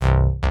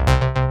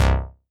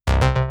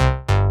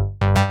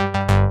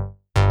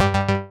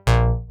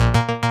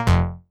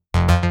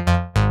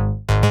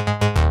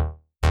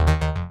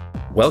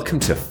Welcome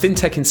to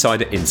FinTech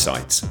Insider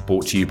Insights,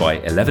 brought to you by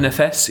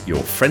 11FS,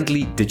 your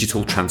friendly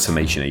digital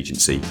transformation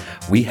agency.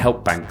 We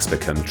help banks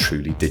become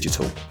truly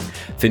digital.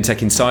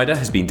 FinTech Insider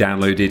has been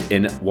downloaded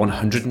in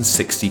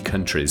 160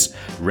 countries,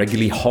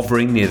 regularly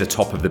hovering near the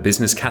top of the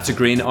business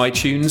category in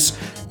iTunes.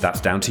 That's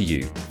down to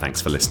you.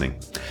 Thanks for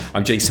listening.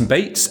 I'm Jason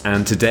Bates,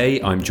 and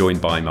today I'm joined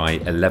by my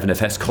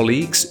 11FS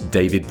colleagues,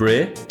 David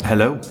Breer.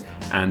 Hello.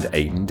 And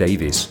Aidan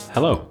Davies.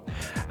 Hello.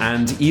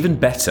 And even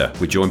better,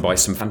 we're joined by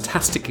some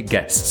fantastic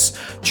guests.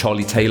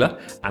 Charlie Taylor,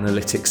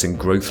 Analytics and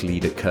Growth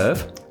Lead at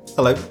Curve.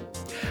 Hello.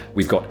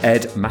 We've got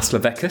Ed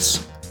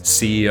Maslavekis,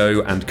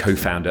 CEO and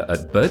co-founder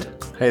at Bud.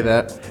 Hey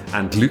there.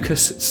 And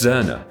Lucas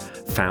Zerner,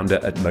 founder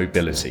at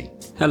Mobility.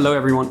 Hello,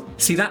 everyone.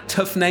 See that?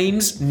 Tough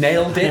names?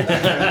 Nailed it.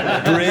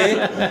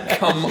 Breer,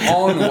 come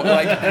on.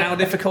 How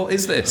difficult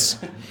is this?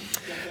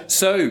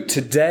 So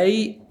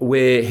today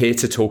we're here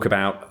to talk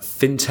about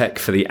FinTech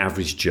for the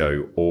average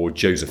Joe or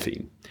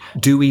Josephine.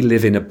 Do we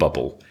live in a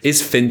bubble?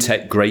 Is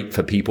FinTech great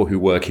for people who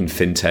work in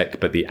FinTech,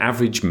 but the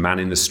average man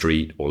in the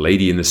street or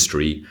lady in the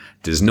street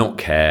does not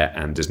care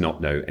and does not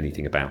know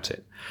anything about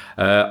it?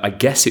 I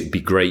guess it would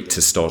be great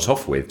to start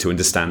off with to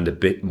understand a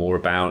bit more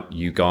about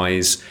you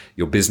guys,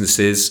 your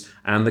businesses,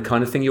 and the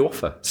kind of thing you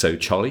offer. So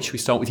Charlie, should we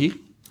start with you?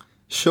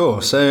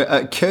 Sure. So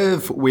at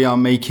Curve, we are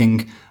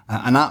making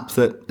an app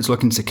that is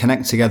looking to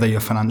connect together your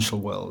financial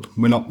world.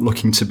 We're not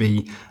looking to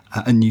be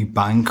a new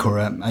bank or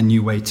a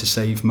new way to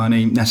save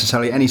money,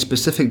 necessarily any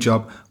specific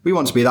job. We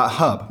want to be that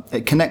hub.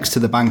 It connects to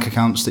the bank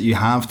accounts that you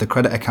have, the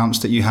credit accounts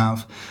that you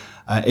have.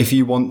 If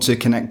you want to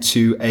connect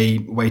to a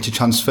way to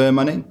transfer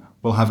money,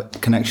 we'll have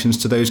connections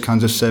to those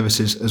kinds of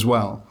services as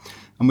well.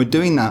 And we're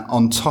doing that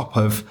on top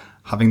of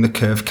having the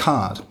Curve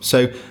card.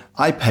 So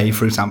I pay,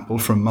 for example,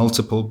 from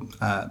multiple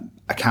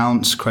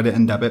accounts, credit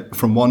and debit,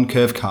 from one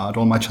Curve card,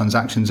 all my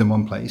transactions in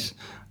one place.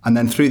 And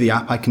then through the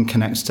app, I can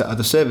connect to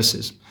other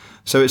services.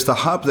 So it's the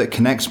hub that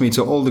connects me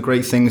to all the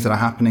great things that are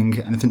happening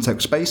in the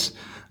FinTech space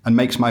and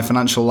makes my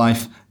financial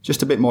life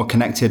just a bit more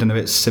connected and a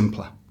bit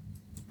simpler.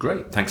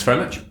 Great. Thanks very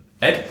much.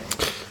 Ed?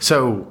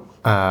 So,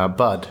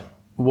 Bud,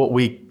 what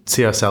we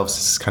see ourselves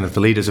as kind of the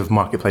leaders of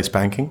marketplace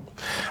banking,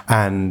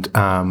 and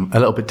a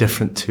little bit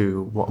different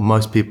to what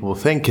most people will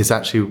think is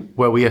actually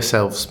where we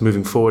ourselves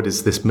moving forward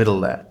is this middle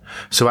layer.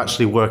 So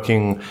actually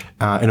working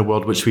in a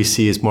world which we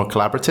see as more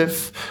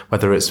collaborative,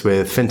 whether it's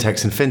with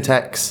fintechs and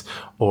fintechs,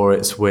 or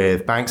it's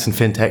with banks and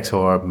fintechs,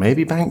 or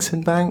maybe banks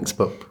and banks,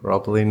 but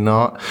probably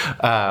not.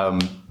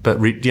 But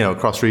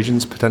across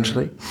regions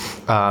potentially,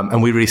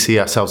 and we really see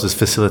ourselves as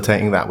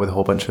facilitating that with a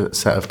whole bunch of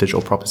set of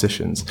digital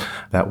propositions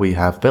that we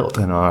have built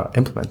and are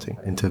implementing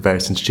into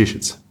various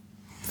institutions.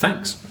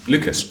 Thanks,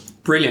 Lucas.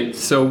 Brilliant.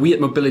 So we at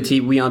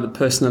Mobility, we are the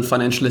personal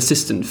financial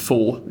assistant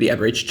for the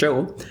average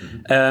Joe.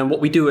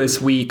 What we do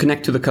is we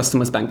connect to the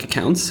customer's bank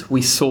accounts.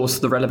 We source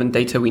the relevant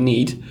data we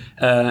need,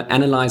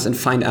 analyze and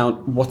find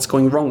out what's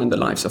going wrong in the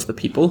lives of the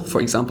people.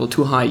 For example,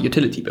 too high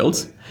utility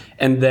bills.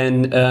 And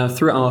then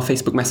through our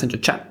Facebook Messenger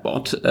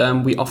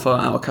chatbot, we offer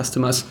our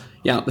customers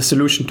the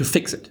solution to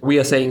fix it. We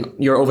are saying,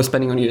 you're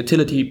overspending on your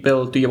utility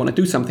bill. Do you want to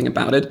do something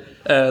about it?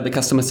 The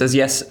customer says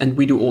yes, and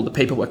we do all the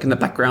paperwork in the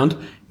background,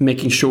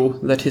 making sure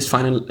that his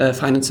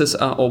finances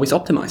are always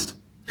optimized.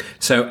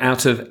 So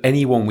out of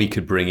anyone we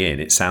could bring in,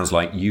 it sounds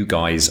like you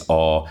guys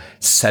are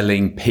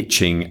selling,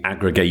 pitching,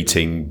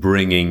 aggregating,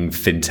 bringing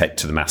FinTech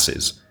to the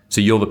masses. So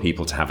you're the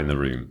people to have in the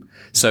room.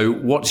 So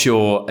what's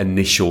your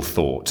initial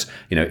thought?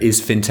 Is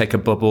FinTech a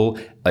bubble?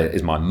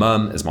 Is my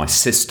mum, is my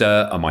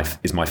sister,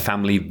 is my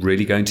family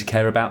really going to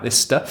care about this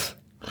stuff?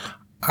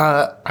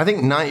 I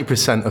think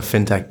 90% of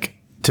FinTech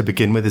to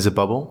begin with is a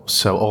bubble.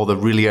 So all the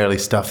really early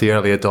stuff, the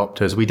early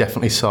adopters, we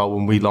definitely saw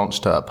when we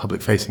launched a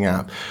public-facing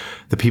app,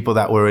 the people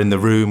that were in the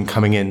room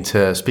coming in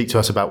to speak to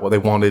us about what they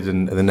wanted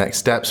and the next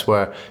steps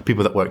were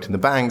people that worked in the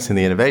banks, in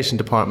the innovation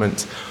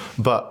departments.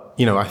 But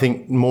I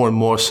think more and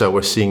more so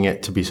we're seeing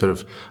it to be sort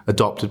of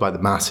adopted by the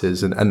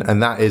masses.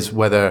 And that is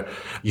whether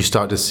you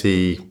start to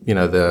see,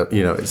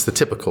 it's the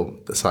typical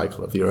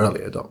cycle of your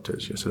early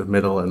adopters, your sort of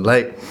middle and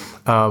late.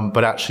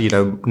 But actually,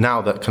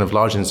 now that kind of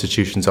large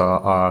institutions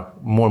are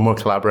more and more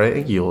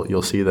collaborating,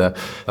 you'll see the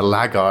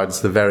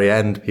laggards, the very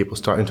end, people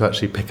starting to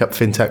actually pick up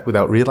FinTech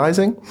without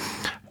realizing.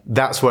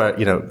 That's where,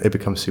 it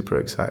becomes super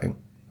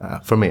exciting,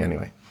 for me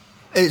anyway.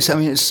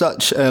 It's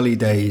such early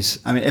days.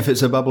 If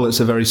it's a bubble, it's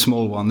a very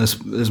small one.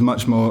 There's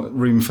much more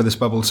room for this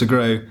bubble to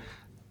grow.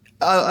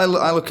 I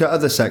look at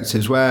other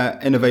sectors where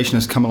innovation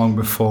has come along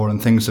before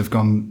and things have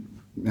gone,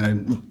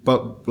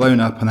 blown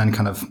up and then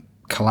kind of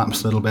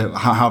collapsed a little bit.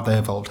 How have they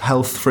evolved?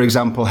 Health, for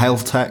example,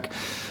 health tech.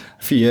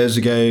 A few years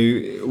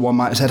ago, one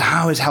might have said,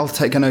 how is health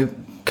tech going to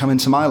come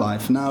into my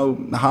life? Now,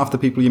 half the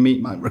people you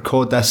meet might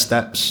record their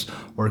steps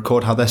or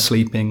record how they're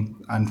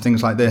sleeping and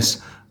things like this.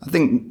 I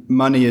think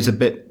money is a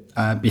bit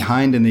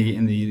behind in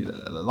the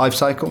life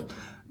cycle,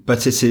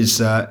 but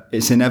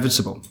it's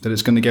inevitable that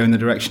it's going to go in the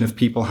direction of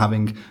people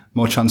having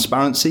more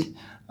transparency,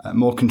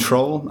 more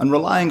control, and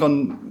relying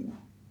on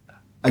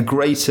a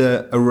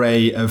greater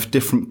array of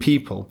different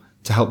people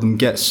to help them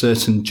get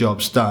certain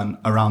jobs done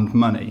around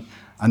money.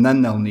 And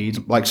then they'll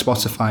need, like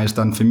Spotify has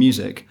done for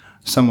music,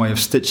 some way of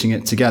stitching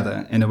it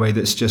together in a way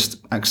that's just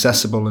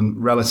accessible and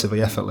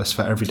relatively effortless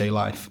for everyday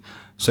life.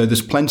 So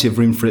there's plenty of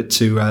room for it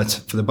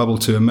for the bubble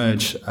to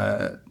emerge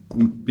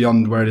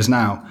beyond where it is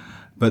now.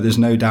 But there's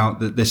no doubt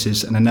that this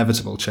is an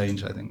inevitable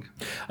change, I think.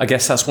 I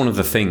guess that's one of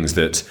the things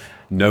that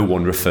no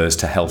one refers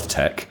to health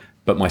tech,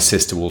 but my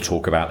sister will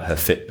talk about her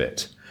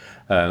Fitbit.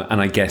 And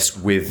I guess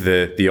with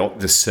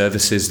the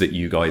services that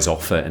you guys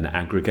offer and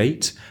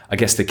aggregate, I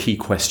guess the key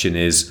question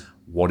is,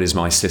 what is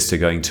my sister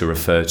going to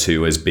refer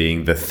to as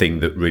being the thing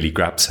that really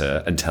grabs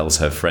her and tells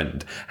her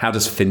friend? How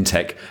does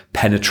fintech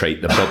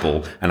penetrate the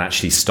bubble and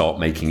actually start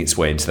making its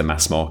way into the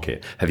mass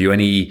market? Have you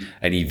any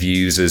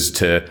views as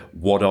to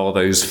what are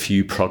those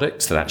few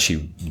products that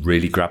actually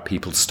really grab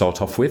people to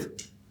start off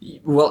with?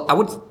 Well, I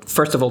would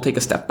first of all take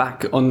a step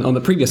back on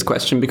the previous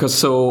question, because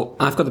so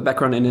I've got a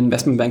background in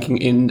investment banking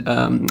in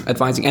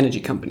advising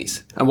energy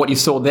companies. And what you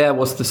saw there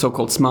was the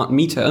so-called smart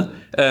meter,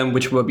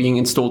 which were being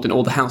installed in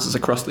all the houses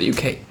across the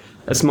UK.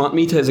 A smart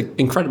meter is an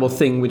incredible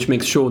thing which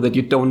makes sure that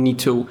you don't need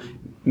to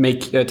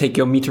take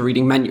your meter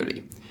reading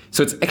manually.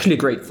 So it's actually a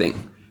great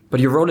thing.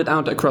 But you roll it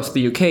out across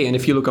the UK, and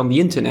if you look on the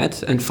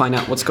internet and find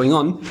out what's going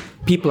on,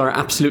 people are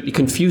absolutely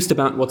confused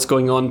about what's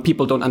going on.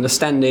 People don't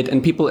understand it,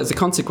 and people, as a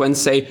consequence,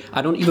 say,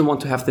 I don't even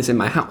want to have this in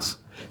my house.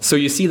 So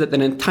you see that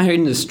an entire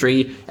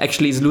industry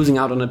actually is losing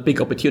out on a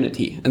big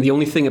opportunity. And the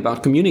only thing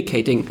about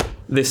communicating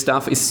this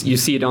stuff is you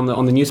see it on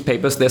the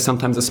newspapers. There's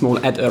sometimes a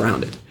small ad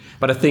around it.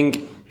 But I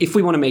think if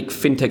we want to make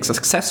fintech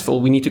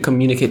successful, we need to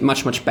communicate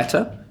much, much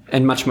better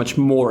and much, much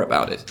more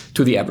about it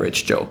to the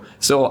average Joe.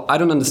 So I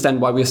don't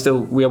understand why we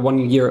are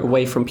 1 year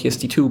away from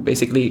PSD2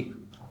 basically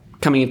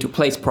coming into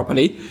place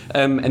properly.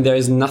 And there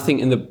is nothing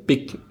in the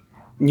big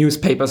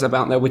newspapers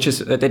about that which is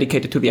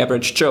dedicated to the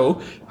average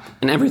Joe.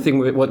 And everything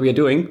what we are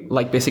doing,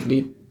 like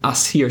basically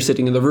us here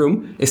sitting in the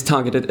room, is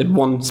targeted at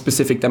one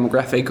specific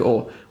demographic,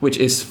 or which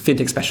is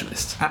fintech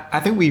specialists. I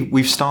think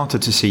we've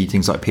started to see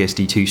things like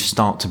PSD2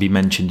 start to be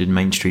mentioned in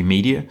mainstream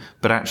media,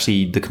 but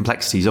actually the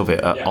complexities of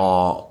it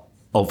are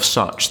of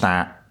such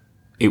that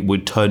it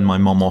would turn my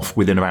mum off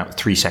within about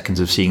 3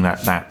 seconds of seeing that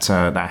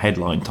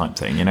headline type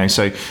thing, you know.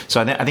 So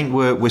I think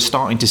we're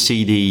starting to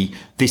see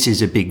this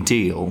is a big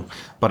deal,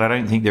 but I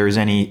don't think there is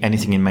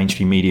anything in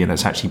mainstream media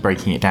that's actually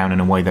breaking it down in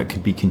a way that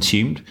could be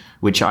consumed,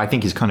 which I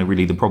think is kind of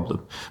really the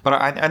problem. But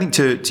I think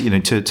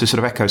to sort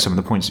of echo some of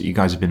the points that you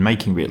guys have been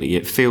making, really,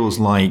 it feels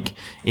like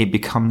it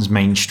becomes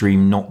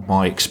mainstream not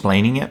by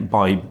explaining it,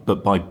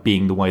 but by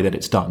being the way that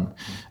it's done.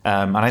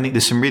 And I think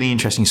there's some really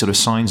interesting sort of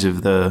signs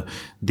of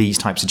these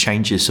types of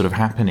changes sort of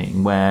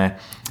happening, where,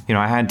 you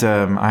know, I had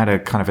a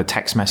kind of a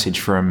text message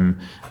from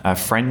a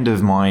friend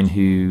of mine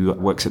who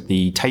works at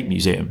the Tate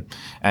Museum,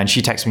 and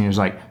she texted me and was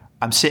like,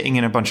 I'm sitting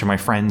in a bunch of my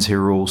friends who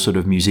are all sort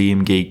of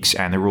museum geeks,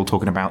 and they're all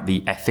talking about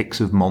the ethics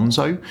of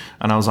Monzo.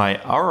 And I was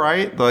like, all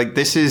right, like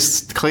this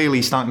is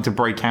clearly starting to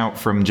break out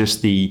from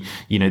just the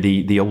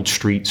old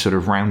street sort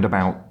of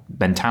roundabout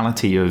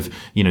mentality of,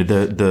 you know,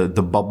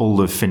 the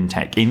bubble of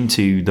fintech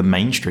into the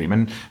mainstream.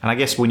 And I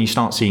guess when you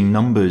start seeing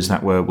numbers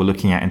that we're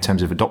looking at in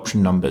terms of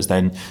adoption numbers,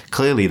 then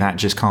clearly that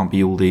just can't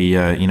be all the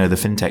the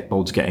fintech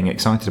bolds getting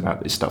excited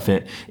about this stuff.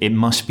 It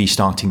must be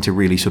starting to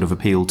really sort of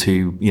appeal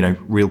to, you know,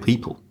 real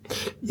people.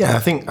 Yeah, I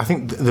think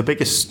the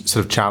biggest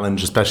sort of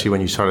challenge, especially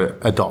when you sort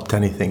of adopt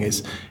anything,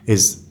 is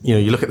you know,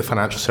 you look at the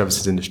financial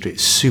services industry,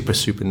 it's super,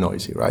 super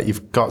noisy, right?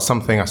 You've got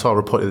something, I saw a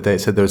report the other day, it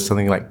said there was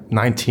something like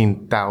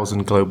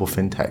 19,000 global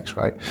fintechs,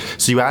 right?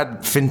 So you add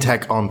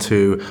fintech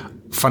onto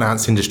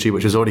finance industry,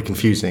 which is already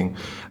confusing,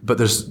 but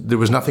there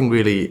was nothing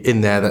really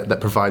in there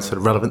that provides sort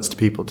of relevance to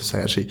people to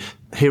say, actually,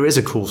 here is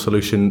a cool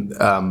solution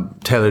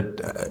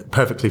tailored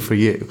perfectly for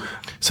you.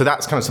 So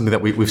that's kind of something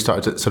that we've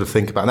started to sort of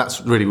think about. And that's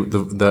really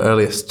the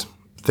earliest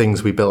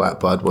things we built at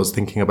Bud, was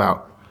thinking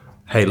about,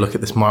 hey, look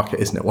at this market,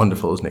 isn't it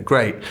wonderful, isn't it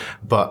great?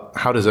 But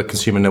how does a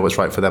consumer know what's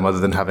right for them, other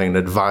than having an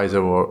advisor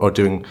or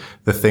doing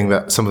the thing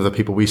that some of the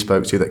people we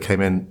spoke to that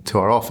came in to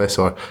our office,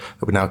 or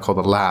that we now call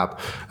the lab,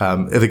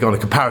 they go on a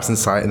comparison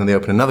site and then they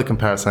open another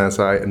comparison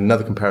site and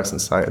another comparison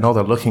site, and all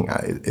they're looking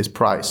at is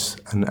price,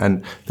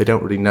 and they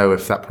don't really know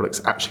if that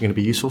product's actually going to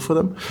be useful for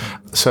them.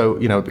 So,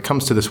 you know, it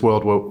comes to this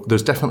world where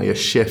there's definitely a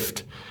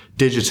shift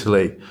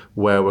digitally,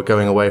 where we're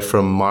going away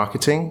from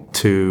marketing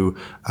to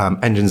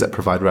engines that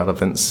provide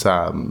relevance,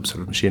 sort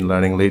of machine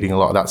learning leading a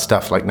lot of that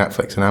stuff, like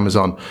Netflix and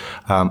Amazon.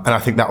 And I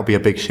think that will be a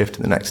big shift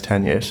in the next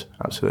 10 years.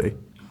 Absolutely.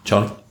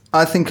 Charlie?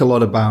 I think a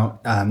lot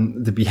about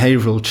the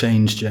behavioral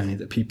change journey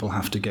that people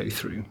have to go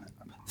through.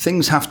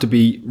 Things have to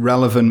be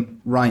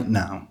relevant right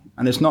now.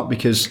 And it's not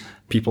because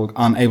people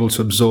aren't able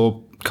to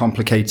absorb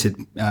complicated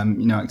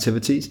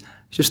activities.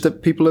 It's just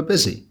that people are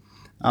busy.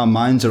 Our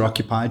minds are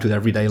occupied with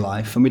everyday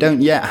life, and we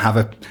don't yet have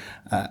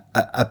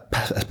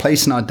a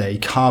place in our day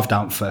carved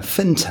out for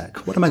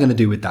fintech. What am I going to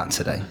do with that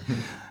today?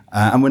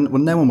 And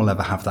when no one will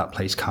ever have that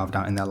place carved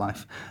out in their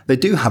life. They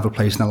do have a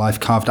place in their life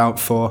carved out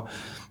for,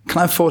 can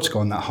I afford to go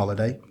on that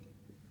holiday?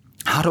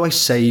 How do I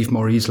save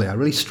more easily? I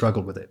really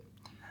struggle with it.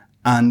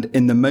 And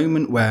in the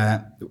moment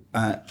where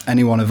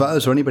any one of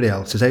us or anybody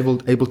else is able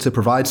to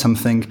provide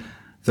something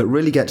that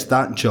really gets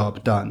that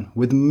job done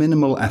with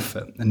minimal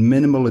effort and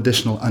minimal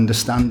additional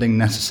understanding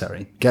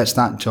necessary, gets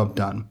that job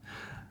done,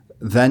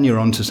 then you're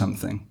onto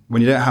something.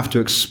 When you don't have to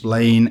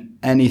explain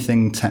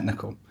anything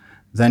technical,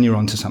 then you're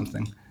onto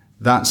something.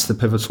 That's the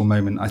pivotal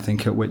moment, I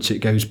think, at which it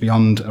goes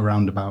beyond a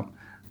roundabout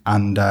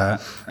and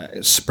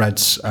it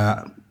spreads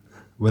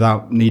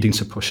without needing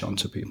to push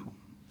onto people.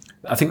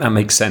 I think that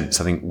makes sense.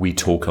 I think we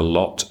talk a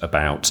lot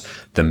about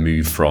the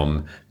move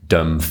from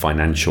dumb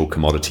financial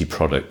commodity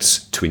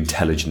products to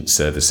intelligent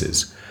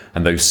services.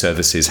 And those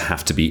services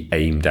have to be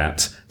aimed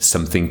at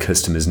something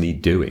customers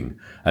need doing.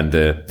 And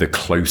the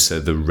closer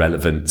the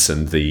relevance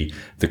and the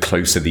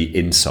closer the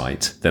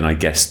insight, then I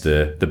guess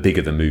the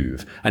bigger the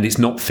move. And it's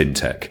not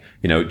fintech.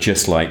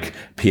 Just like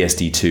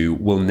PSD2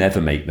 will never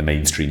make the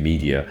mainstream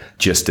media,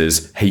 just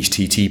as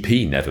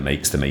HTTP never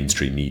makes the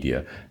mainstream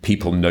media.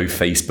 People know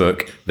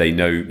Facebook, they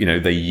know,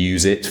 they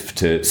use it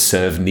to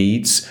serve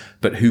needs,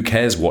 but who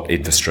cares what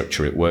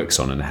infrastructure it works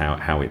on and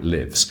how it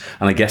lives?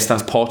 And I guess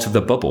that's part of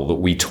the bubble that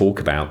we talk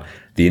about,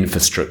 the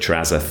infrastructure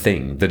as a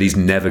thing that is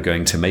never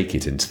going to make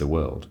it into the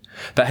world.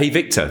 But hey,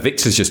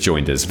 Victor's just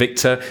joined us.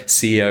 Victor,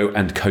 CEO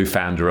and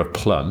co-founder of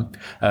Plum.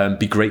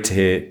 Be great to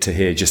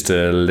hear just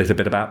a little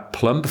bit about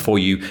Plum before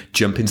you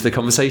jump into the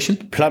conversation.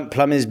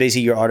 Plum is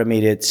basically your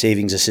automated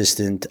savings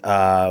assistant.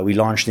 We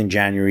launched in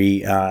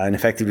January, and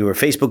effectively we're a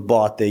Facebook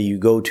bot that you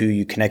go to,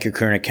 you connect your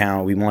current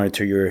account, we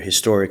monitor your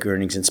historic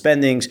earnings and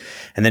spendings,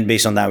 and then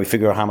based on that, we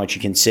figure out how much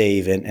you can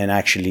save and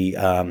actually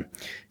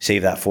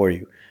save that for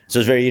you. So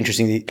it's very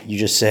interesting that you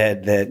just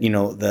said that,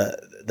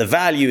 the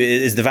value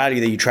is the value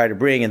that you try to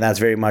bring, and that's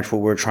very much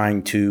what we're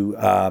trying to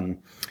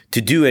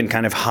do and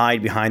kind of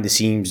hide behind the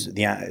scenes,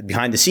 the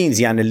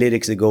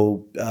analytics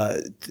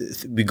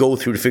that we go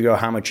through to figure out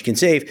how much you can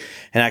save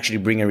and actually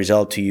bring a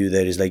result to you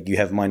that is like you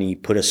have money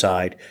put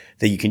aside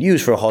that you can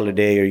use for a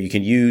holiday, or you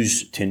can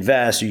use to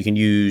invest, or you can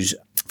use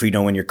for,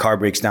 when your car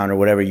breaks down or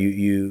whatever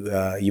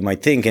you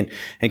might think, and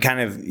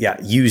kind of,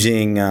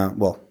 using,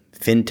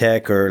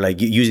 fintech or like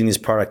using this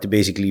product to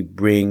basically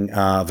bring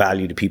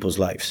value to people's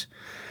lives.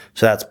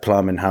 So that's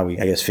Plum and how we,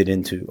 I guess, fit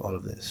into all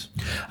of this.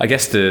 I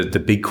guess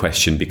the big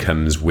question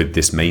becomes with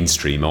this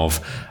mainstream of,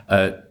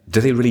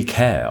 do they really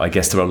care? I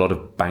guess there are a lot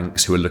of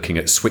banks who are looking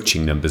at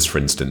switching numbers, for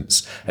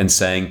instance, and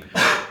saying,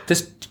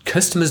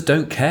 customers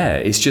don't care.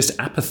 It's just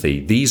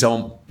apathy. These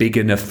aren't big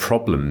enough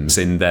problems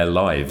in their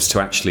lives to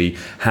actually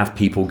have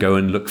people go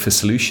and look for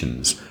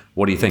solutions.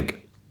 What do you think?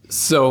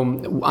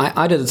 So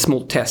I did a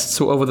small test.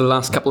 So over the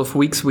last couple of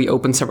weeks, we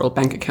opened several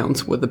bank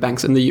accounts with the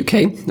banks in the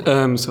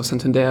UK. So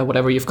Santander,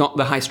 whatever you've got,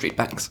 the high street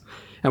banks.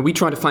 And we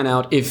try to find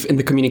out if in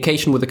the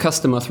communication with the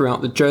customer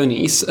throughout the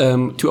journeys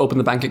to open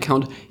the bank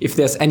account, if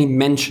there's any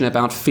mention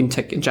about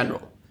fintech in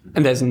general.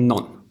 And there's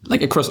none.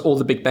 Like across all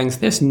the big banks,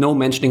 there's no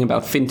mentioning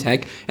about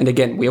fintech. And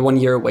again, we are 1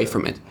 year away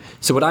from it.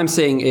 So what I'm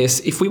saying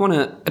is if we want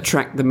to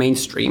attract the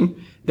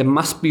mainstream, there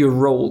must be a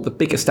role the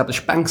big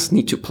established banks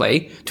need to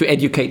play to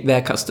educate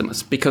their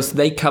customers, because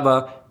they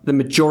cover the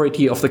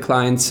majority of the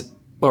clients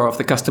or of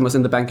the customers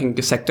in the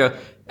banking sector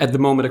at the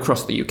moment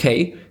across the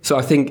UK. So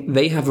I think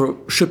they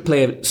should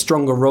play a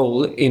stronger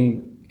role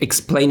in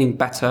explaining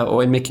better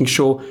or in making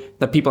sure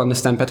that people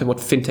understand better what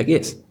fintech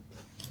is.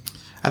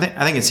 I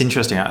think it's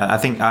interesting. I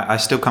think I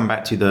still come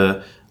back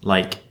to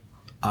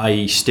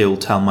I still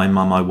tell my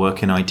mum I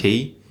work in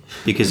IT,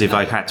 because if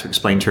I had to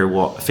explain to her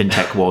what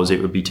fintech was, it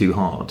would be too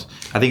hard.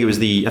 I think it was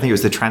the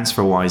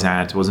TransferWise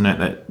ad, wasn't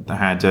it, that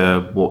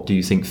had what do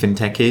you think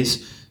fintech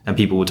is? And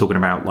people were talking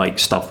about like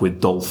stuff with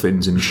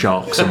dolphins and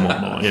sharks and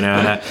whatnot, And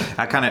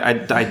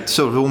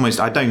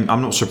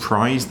I'm not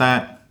surprised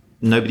that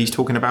nobody's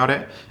talking about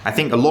it. I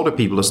think a lot of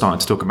people are starting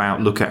to talk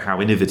about, look at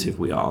how innovative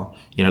we are.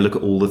 Look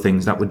at all the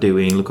things that we're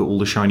doing, look at all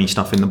the shiny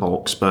stuff in the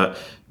box. But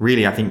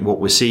really, I think what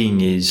we're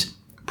seeing is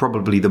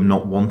probably them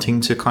not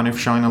wanting to kind of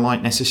shine a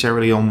light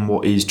necessarily on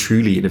what is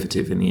truly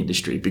innovative in the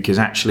industry, because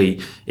actually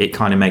it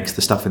kind of makes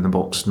the stuff in the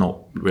box not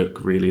look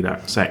really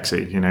that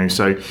sexy,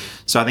 So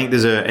I think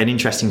there's an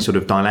interesting sort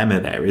of dilemma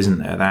there, isn't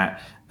there?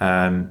 That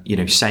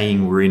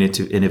saying we're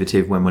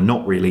innovative when we're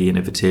not really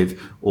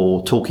innovative,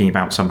 or talking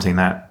about something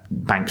that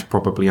banks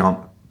probably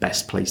aren't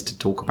best place to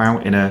talk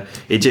about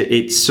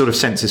it sort of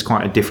senses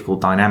quite a difficult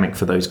dynamic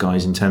for those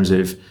guys in terms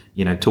of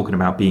talking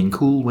about being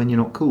cool when you're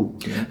not cool.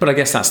 But I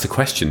guess that's the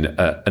question,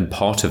 and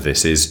part of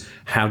this is,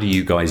 how do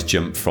you guys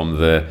jump from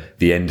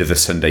the end of the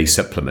Sunday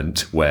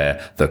supplement,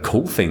 where the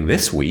cool thing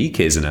this week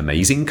is an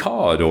amazing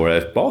card or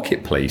a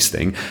marketplace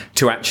thing,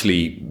 to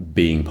actually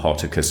being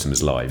part of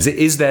customers' lives?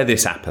 Is there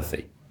this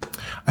apathy?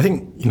 I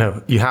think,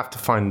 you have to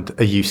find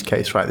a use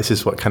case, right? This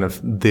is what kind of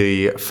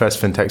the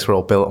first fintechs were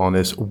all built on,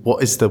 is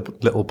what is the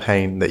little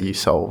pain that you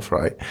solve,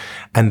 right?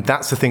 And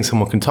that's the thing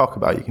someone can talk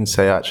about. You can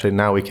say, actually,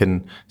 now we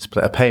can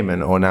split a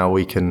payment, or now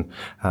we can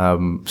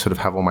sort of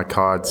have all my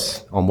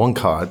cards on one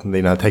card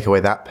and, take away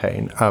that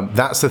pain.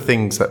 That's the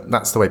things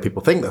that's the way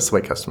people think. That's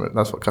what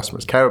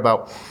customers care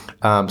about.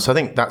 So I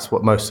think that's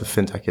what most of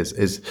fintech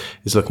is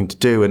looking to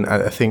do. And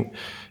I think,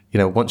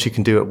 once you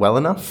can do it well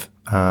enough,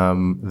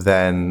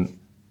 then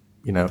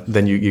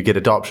then you get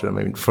adoption. I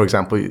mean, for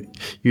example,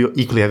 you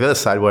equally have the other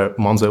side where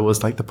Monzo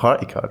was like the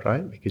party card,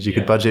 right? Because you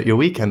could budget your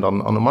weekend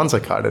on a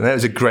Monzo card, and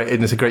it's a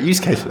great use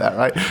case for that,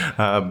 right?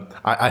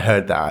 I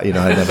heard that,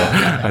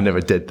 I never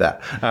did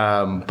that.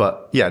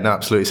 But yeah, no,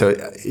 absolutely. So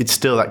it's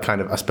still that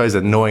kind of, I suppose,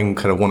 annoying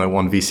kind of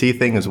 101 VC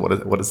thing is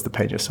what is the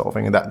pain you're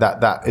solving, and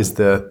that is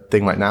the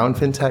thing right now in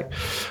fintech,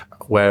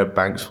 where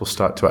banks will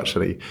start to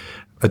actually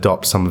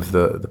adopt some of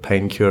the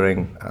pain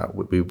curing.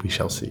 We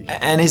shall see.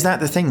 And is that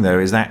the thing though?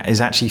 Is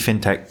actually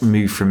fintech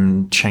moved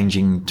from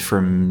changing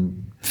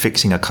from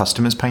fixing a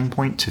customer's pain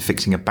point to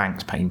fixing a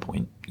bank's pain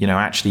point?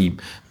 Actually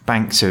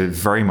banks have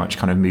very much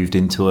kind of moved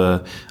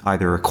into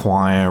either a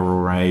choir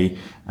or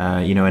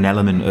an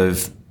element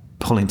of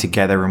pulling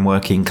together and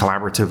working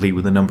collaboratively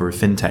with a number of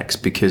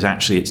fintechs, because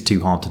actually it's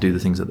too hard to do the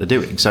things that they're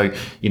doing. So,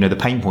 the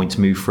pain points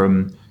move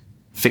from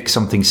fix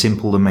something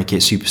simple and make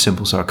it super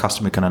simple so a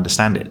customer can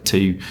understand it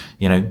to,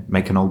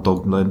 make an old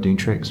dog learn doing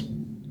tricks.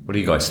 What do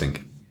you guys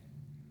think?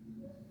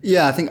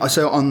 Yeah, I think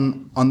so.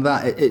 On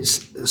that,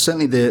 it's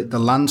certainly the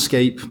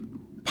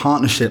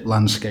partnership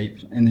landscape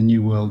in the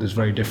new world is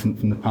very different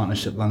from the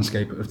partnership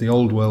landscape of the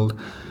old world,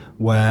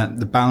 where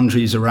the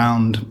boundaries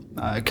around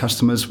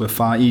customers were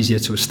far easier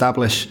to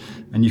establish,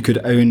 and you could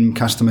own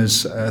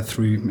customers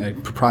through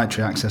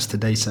proprietary access to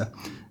data.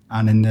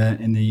 And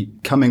in the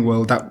coming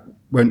world, that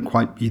won't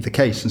quite be the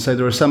case. And so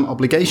there are some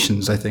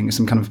obligations, I think,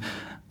 some kind of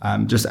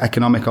just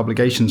economic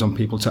obligations on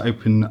people to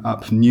open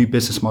up new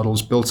business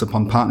models built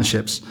upon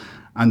partnerships.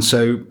 And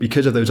so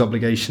because of those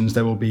obligations,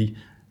 there will be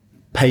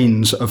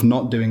pains of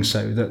not doing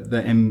so that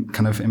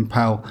kind of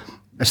impel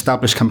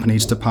established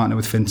companies to partner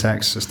with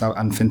fintechs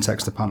and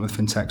fintechs to partner with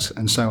fintechs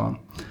and so on.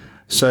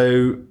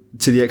 So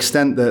to the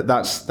extent that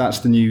that's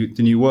the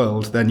new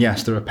world, then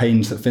yes, there are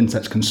pains that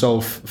fintechs can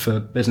solve for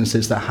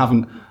businesses that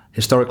haven't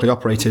historically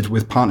operated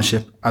with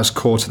partnership as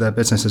core to their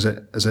business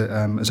as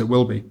it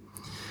will be.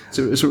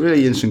 So it's a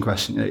really interesting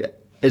question.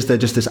 Is there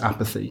just this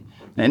apathy?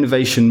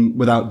 Innovation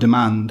without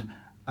demand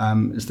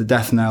is the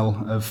death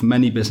knell of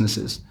many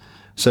businesses.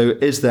 So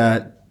is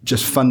there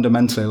just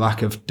fundamentally a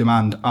lack of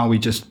demand? Are we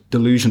just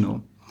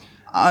delusional?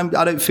 I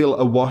don't feel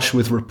awash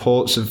with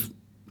reports of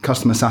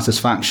customer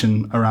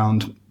satisfaction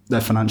around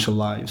their financial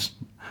lives.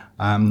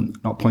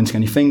 Not pointing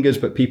any fingers,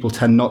 but people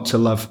tend not to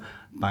love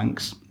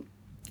banks.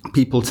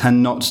 People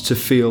tend not to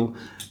feel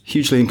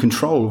hugely in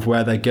control of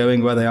where they're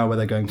going, where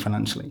they're going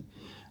financially.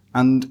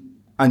 And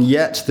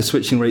yet the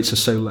switching rates are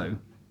so low.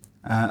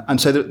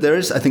 And so there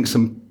is, I think,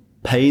 some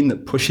pain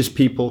that pushes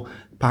people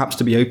perhaps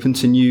to be open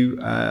to new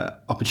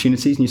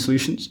opportunities, new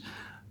solutions.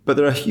 But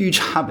there are huge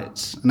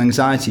habits and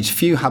anxieties.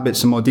 Few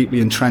habits are more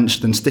deeply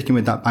entrenched than sticking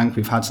with that bank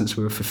we've had since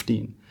we were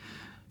 15.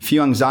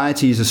 Few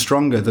anxieties are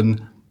stronger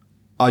than,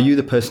 are you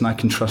the person I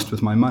can trust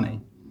with my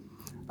money?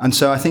 And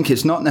so I think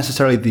it's not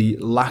necessarily the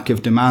lack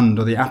of demand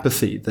or the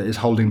apathy that is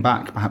holding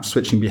back perhaps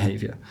switching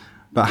behavior,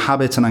 but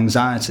habit and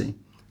anxiety.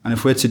 And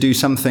if we're to do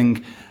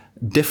something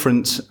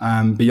different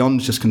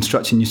beyond just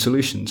constructing new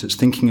solutions, it's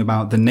thinking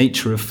about the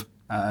nature of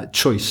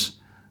choice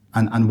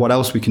and what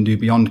else we can do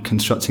beyond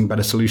constructing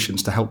better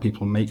solutions to help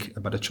people make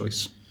a better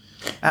choice.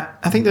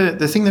 I think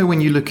the thing though,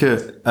 when you look at,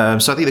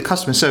 so I think the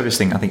customer service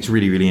thing, I think is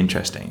really, really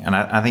interesting. And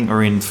I think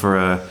we're in for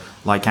a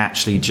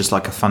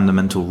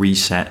fundamental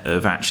reset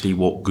of actually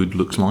what good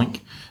looks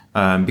like.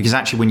 Because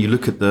actually when you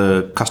look at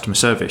the customer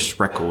service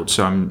record,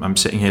 so I'm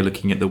sitting here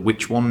looking at the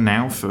which one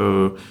now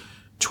for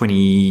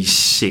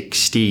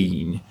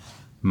 2016,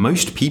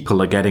 most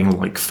people are getting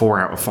like 4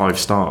 out of 5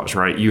 stars,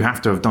 right? You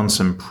have to have done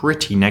some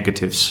pretty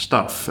negative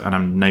stuff. And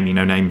I'm naming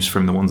no names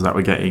from the ones that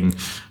were getting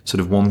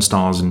sort of 1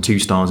 stars and 2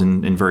 stars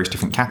in various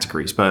different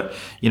categories. But,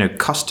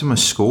 customer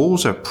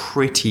scores are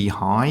pretty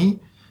high.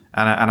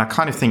 And I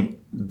kind of think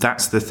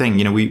that's the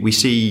thing. We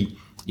see,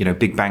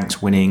 big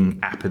banks winning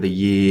app of the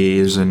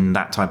years and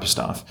that type of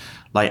stuff.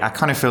 Like, I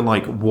kind of feel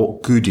like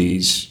what good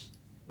is,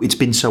 it's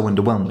been so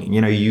underwhelming.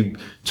 You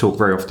talk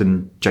very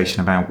often,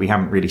 Jason, about we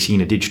haven't really seen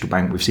a digital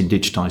bank. We've seen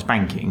digitized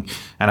banking.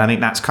 And I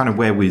think that's kind of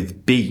where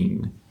we've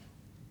been.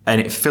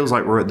 And it feels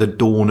like we're at the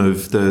dawn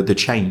of the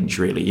change,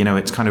 really.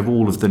 It's kind of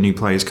all of the new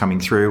players coming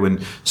through,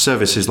 and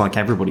services, like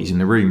everybody's in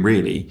the room,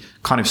 really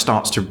kind of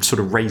starts to sort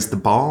of raise the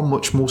bar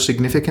much more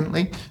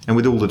significantly. And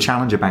with all the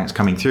challenger banks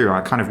coming through, I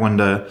kind of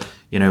wonder,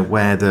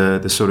 where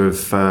the sort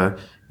of,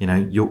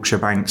 Yorkshire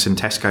banks and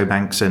Tesco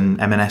banks and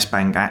M&S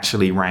Bank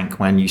actually rank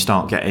when you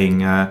start getting,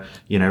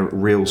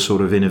 real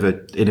sort of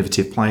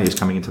innovative players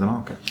coming into the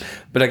market.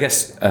 But I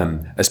guess,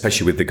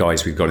 especially with the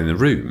guys we've got in the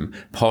room,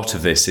 part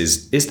of this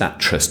is that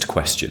trust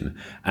question.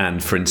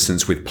 And for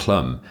instance, with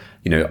Plum,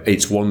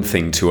 it's one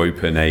thing to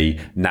open a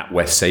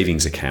NatWest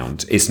savings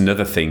account. It's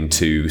another thing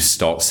to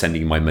start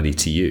sending my money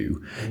to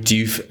you. Do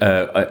you?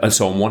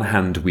 So on one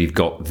hand, we've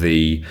got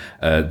the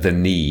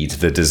need,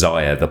 the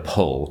desire, the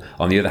pull.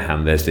 On the other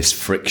hand, there's this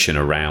friction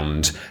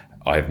around,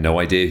 I have no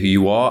idea who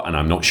you are, and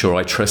I'm not sure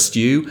I trust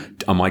you.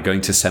 Am I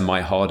going to send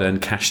my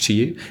hard-earned cash to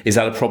you? Is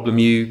that a problem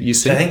you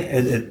see? I think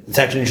it's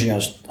actually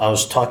interesting. I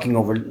was talking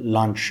over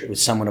lunch with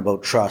someone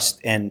about trust,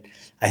 and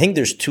I think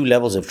there's two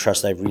levels of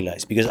trust I've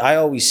realized, because I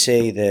always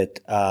say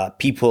that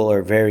people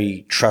are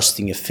very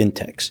trusting of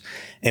fintechs.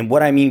 And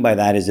what I mean by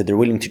that is that they're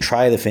willing to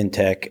try the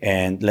fintech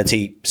and, let's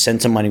say,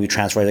 send some money, we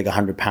transfer like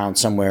 £100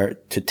 somewhere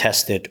to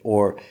test it,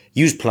 or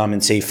use Plum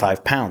and save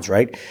 £5,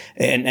 right?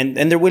 And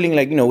they're willing,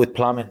 like, with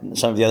Plum and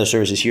some of the other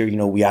services here,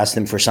 we ask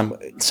them for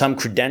some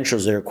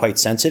credentials that are quite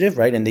sensitive,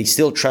 right? And they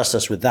still trust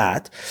us with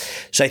that.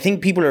 So I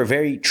think people are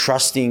very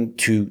trusting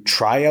to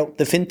try out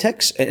the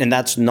fintechs, and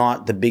that's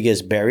not the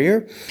biggest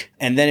barrier.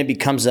 And then it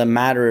becomes a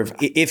matter of,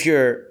 if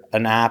you're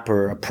an app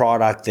or a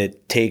product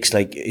that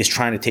is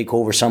trying to take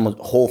over someone's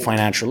whole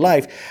financial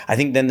life, I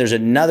think then there's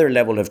another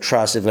level of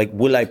trust of, like,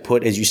 will I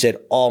put, as you said,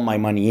 all my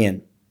money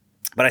in?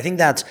 But I think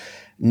that's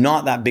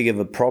not that big of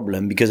a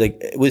problem, because like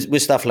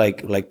with stuff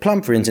like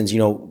Plum, for instance,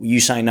 you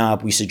sign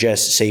up, we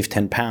suggest save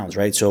 £10,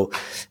 right? So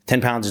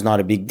 £10 is not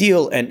a big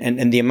deal.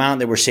 And the amount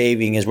that we're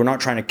saving is, we're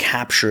not trying to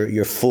capture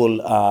your full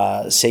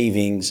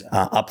savings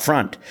up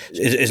front.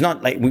 It's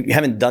not like we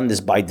haven't done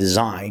this by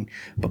design,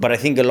 but I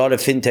think a lot of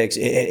fintechs,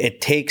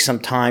 it takes some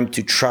time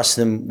to trust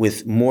them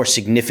with more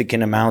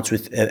significant amounts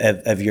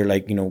of your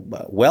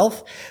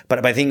wealth.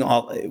 But I think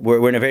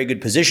we're in a very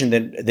good position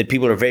that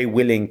people are very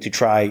willing to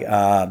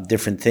try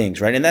different things,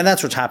 right? And then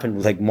that's what's happened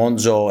with like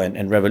Monzo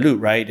and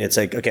Revolut, right? It's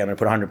like, okay, I'm going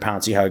to put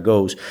 £100, see how it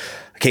goes.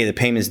 Okay, the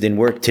payments didn't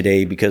work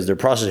today because their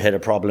processor had a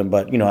problem,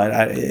 but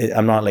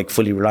I'm not like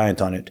fully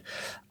reliant on it.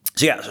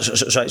 So yeah,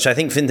 so I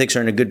think fintechs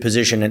are in a good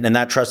position, and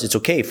that trust, it's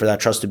okay for that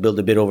trust to build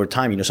a bit over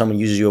time. Someone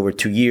uses you over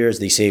 2 years,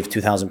 they save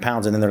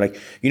 £2,000, and then they're like,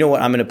 you know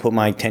what, I'm going to put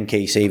my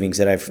 10K savings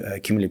that I've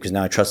accumulated because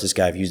now I trust this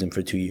guy, I've used him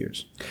for 2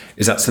 years.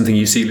 Is that something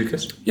you see,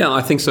 Lucas? Yeah,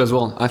 I think so as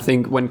well. I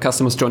think when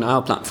customers join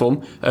our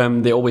platform,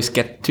 they always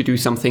get to do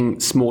something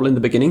small in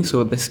the beginning.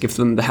 So this gives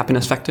them the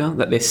happiness factor,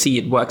 that they see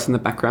it works in the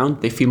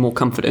background, they feel more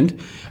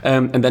confident.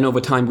 And then over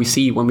time, we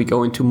see when we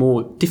go into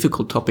more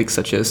difficult topics,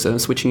 such as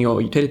switching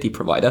your utility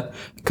provider,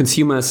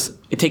 consumers,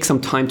 it takes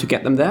some time to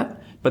get them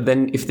there. But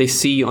then if they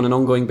see on an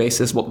ongoing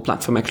basis what the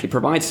platform actually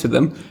provides to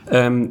them,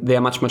 they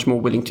are much, much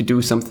more willing to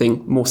do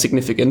something more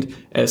significant,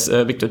 as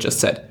Victor just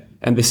said.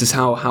 And this is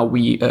how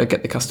we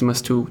get the customers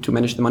to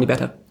manage the money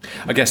better.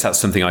 I guess that's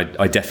something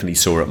I definitely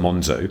saw at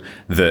Monzo,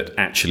 that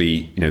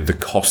actually, the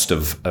cost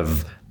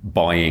of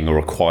buying or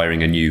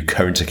acquiring a new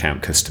current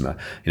account customer,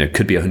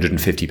 could be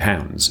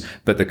 £150,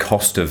 but the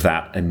cost of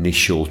that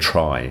initial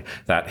try,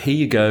 that here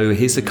you go,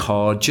 here's the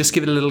card, just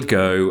give it a little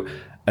go,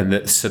 and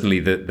that suddenly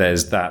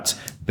there's that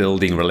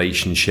building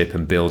relationship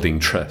and building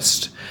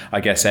trust. I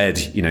guess, Ed,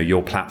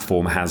 your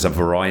platform has a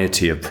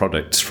variety of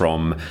products,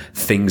 from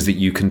things that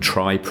you can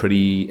try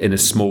pretty in a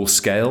small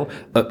scale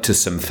up to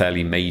some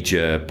fairly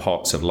major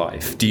parts of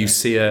life. Do you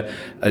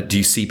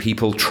see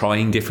people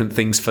trying different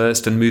things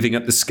first and moving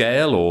up the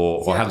scale,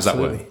 or how does that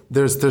work?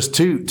 There's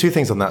two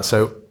things on that.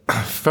 So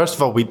first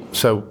of all,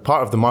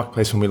 part of the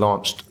marketplace when we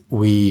launched,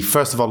 we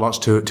first of all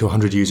launched to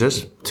 100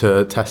 users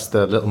to test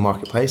the little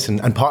marketplace.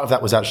 And part of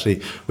that was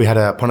actually, we had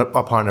our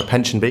partner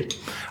PensionBee,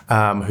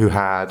 who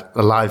had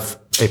a live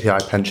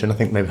API pension. I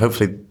think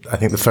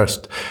the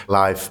first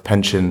live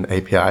pension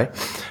API.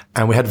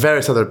 And we had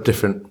various other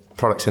different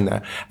products in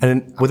there.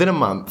 And within a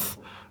month,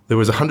 there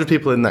was 100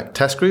 people in that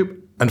test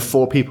group, and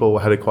 4 people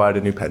had acquired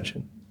a new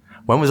pension.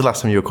 When was the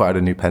last time you acquired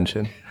a new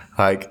pension?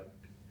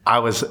 I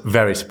was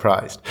very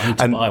surprised. I need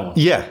to buy one.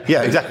 Yeah,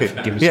 exactly.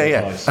 Give me some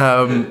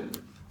advice.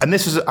 And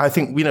this is, I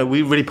think,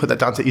 we really put that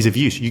down to ease of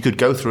use. You could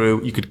go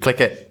through, you could click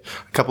it,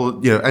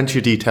 enter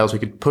your details, we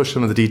could push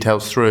some of the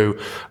details through,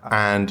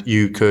 and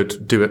you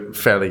could do it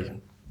fairly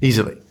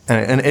easily.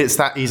 And it's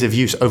that ease of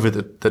use over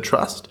the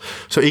trust.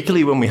 So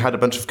equally, when we had a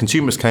bunch of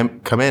consumers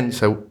come in,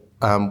 so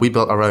we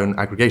built our own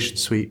aggregation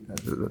suite,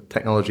 the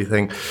technology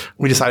thing.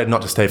 We decided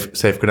not to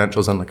save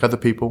credentials unlike other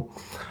people.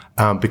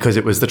 Because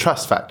it was the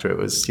trust factor. It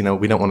was,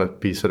 we don't want to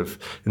be sort of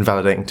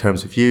invalidating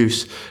terms of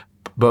use.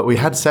 But we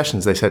had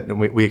sessions, they said, and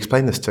we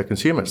explained this to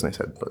consumers, and they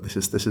said, but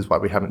this is why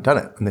we haven't done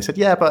it. And they said,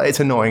 yeah, but it's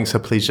annoying, so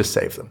please just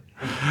save them.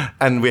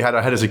 And we had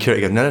our head of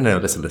security go, no,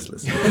 listen.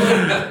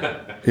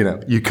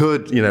 You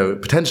could,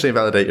 potentially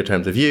invalidate your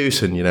terms of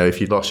use, and,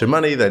 if you lost your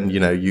money, then,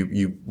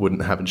 you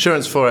wouldn't have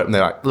insurance for it. And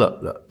they're like,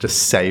 look,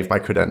 just save my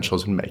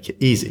credentials and make it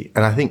easy.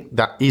 And I think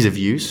that ease of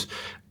use,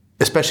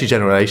 especially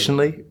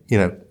generationally,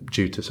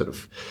 due to sort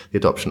of the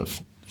adoption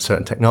of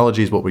certain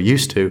technologies, what we're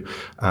used to,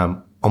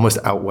 almost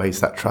outweighs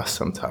that trust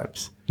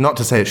sometimes. Not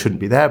to say it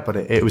shouldn't be there, but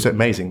it was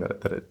amazing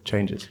that it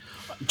changes.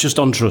 Just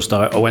on trust,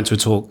 I went to a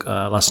talk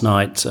last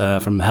night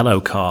from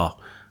Hello Car,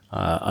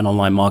 an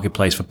online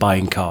marketplace for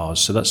buying cars.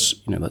 So that's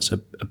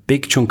a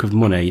big chunk of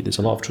money. There's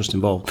a lot of trust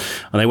involved.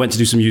 And I went to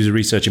do some user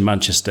research in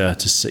Manchester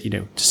to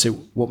see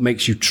what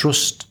makes you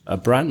trust a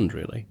brand,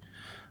 really.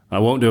 I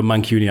won't do a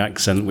Mancunian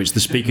accent, which the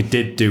speaker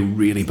did do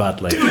really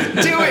badly. Do it!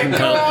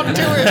 Go on,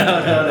 do it!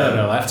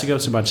 No. I have to go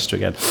to Manchester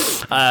again.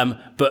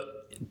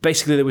 But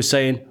basically they were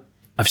saying,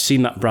 I've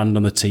seen that brand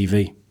on the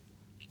TV.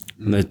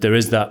 And there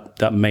is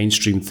that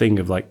mainstream thing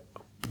of like,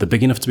 they're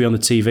big enough to be on the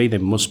TV, they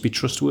must be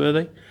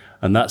trustworthy.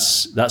 And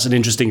that's an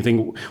interesting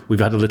thing. We've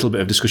had a little bit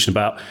of discussion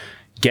about,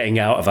 getting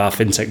out of our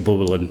fintech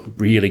bubble and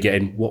really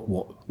getting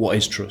what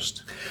is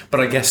trust.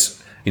 But I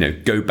guess,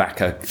 go back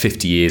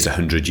 50 years,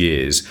 100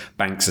 years,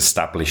 banks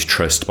established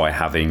trust by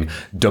having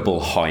double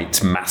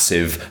height,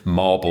 massive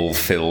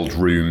marble-filled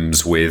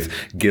rooms with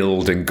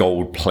gilt and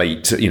gold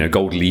plate,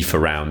 gold leaf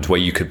around where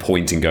you could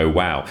point and go,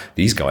 wow,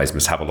 these guys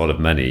must have a lot of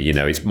money.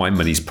 My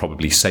money's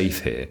probably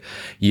safe here.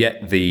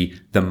 Yet the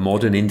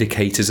modern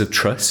indicators of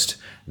trust,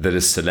 that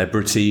a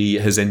celebrity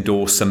has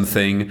endorsed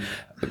something,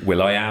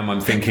 will.i.am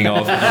I'm thinking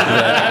of,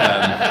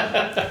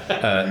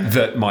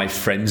 that my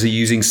friends are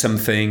using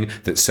something,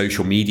 that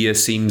social media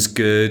seems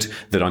good,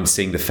 that I'm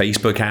seeing the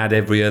Facebook ad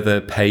every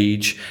other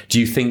page. Do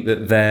you think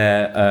that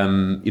they're,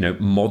 do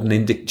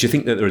you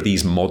think that there are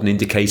these modern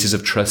indicators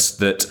of trust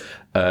that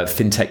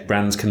fintech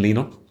brands can lean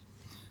on?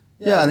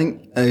 Yeah, I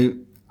think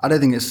I don't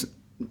think it's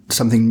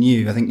something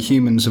new. I think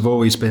humans have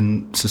always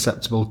been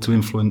susceptible to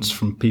influence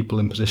from people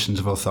in positions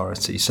of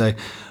authority. So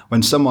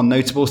when someone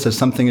notable says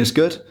something is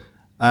good,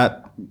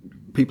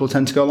 people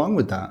tend to go along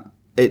with that.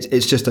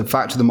 It's just a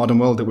fact of the modern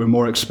world that we're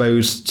more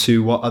exposed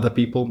to what other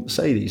people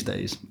say these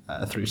days,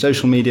 through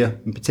social media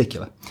in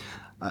particular.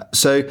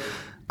 So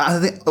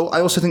I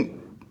also think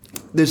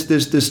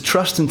there's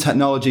trust in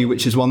technology,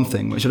 which is one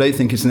thing, which I don't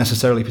think is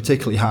necessarily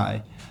particularly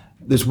high.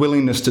 There's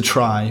willingness to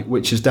try,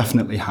 which is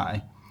definitely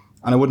high.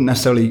 And I wouldn't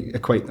necessarily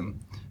equate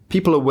them.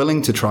 People are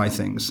willing to try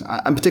things,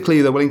 and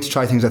particularly they're willing to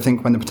try things, I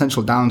think, when the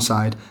potential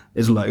downside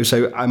is low.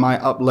 So I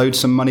might upload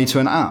some money to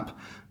an app.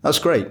 That's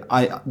great.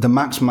 The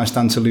maximum I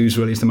stand to lose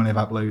really is the money I've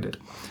uploaded.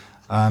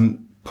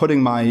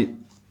 Putting my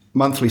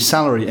monthly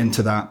salary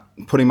into that,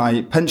 putting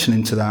my pension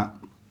into that,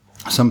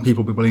 some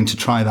people will be willing to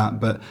try that,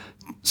 but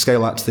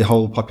scale that to the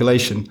whole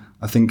population,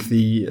 I think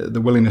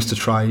the willingness to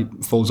try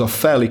falls off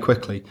fairly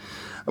quickly.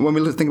 And when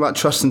we think about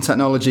trust and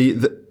technology,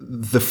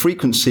 the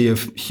frequency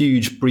of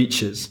huge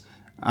breaches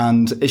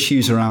and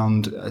issues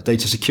around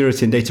data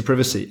security and data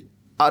privacy,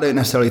 I don't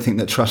necessarily think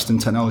that trust in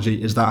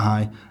technology is that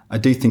high. I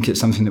do think it's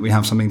something that we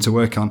have something to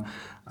work on.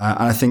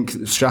 And I think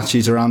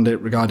strategies around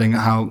it regarding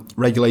how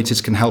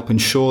regulators can help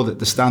ensure that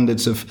the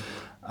standards of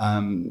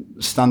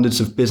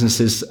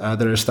businesses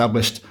that are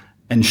established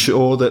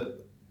ensure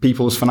that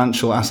people's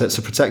financial assets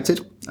are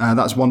protected.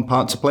 That's one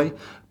part to play.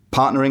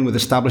 Partnering with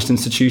established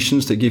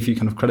institutions that give you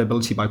kind of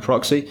credibility by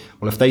proxy.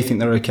 Well, if they think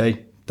they're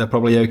okay, they're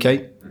probably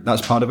okay.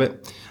 That's part of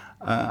it.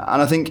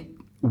 And I think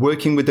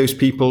working with those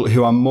people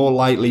who are more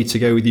likely to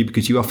go with you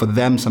because you offer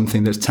them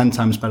something that's 10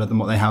 times better than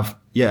what they have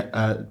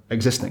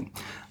existing.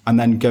 And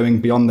then going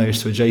beyond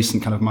those to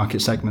adjacent kind of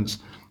market segments.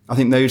 I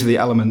think those are the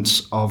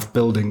elements of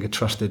building a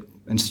trusted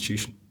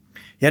institution.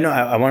 Yeah, no,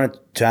 I wanted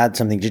to add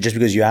something just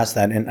because you asked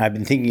that. And I've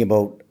been thinking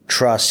about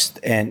trust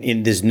and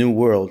in this new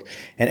world.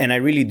 And I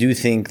really do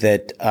think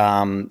that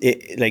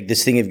like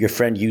this thing of your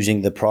friend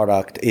using the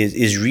product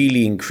is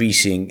really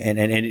increasing. And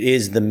it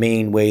is the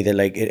main way that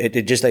like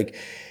it just like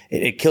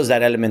it kills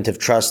that element of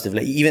trust of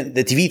like even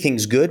the TV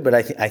thing's good, but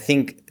I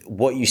think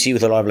what you see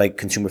with a lot of like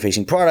consumer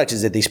facing products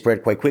is that they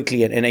spread quite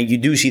quickly. And you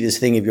do see this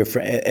thing of your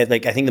friend,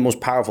 like I think the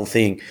most powerful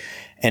thing.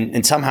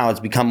 And somehow it's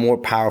become more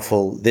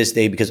powerful this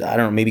day because I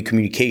don't know, maybe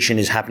communication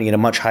is happening at a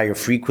much higher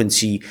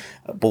frequency,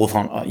 both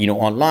on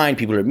online,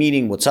 people are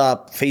meeting,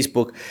 WhatsApp,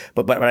 Facebook.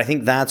 But I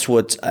think that's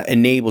what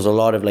enables a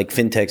lot of like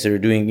fintechs that are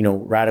doing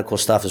radical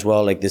stuff as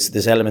well, like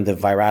this element of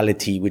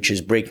virality, which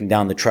is breaking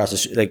down the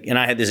trust. And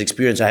I had this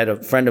experience. I had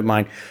a friend of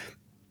mine.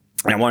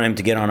 And I wanted him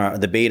to get on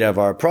the beta of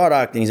our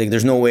product. And he's like,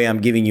 there's no way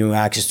I'm giving you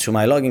access to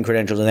my login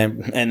credentials.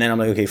 And then I'm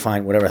like, okay,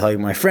 fine, whatever, hell, you're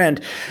my friend.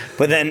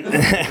 But then,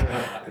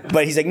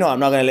 but he's like, no,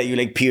 I'm not going to let you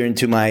like peer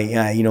into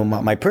my,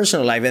 my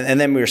personal life. And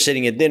then we were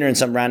sitting at dinner and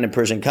some random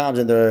person comes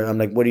and I'm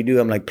like, what do you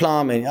do? I'm like,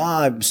 Plum. And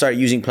I started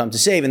using Plum to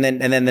save. And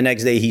then the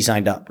next day he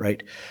signed up,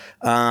 right?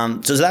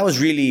 So that was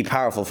really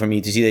powerful for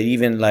me to see that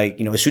even like,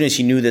 as soon as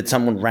he knew that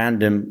someone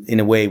random in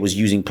a way was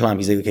using Plum,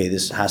 he's like, okay,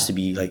 this has to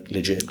be like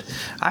legit.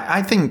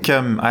 I think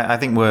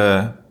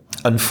we're,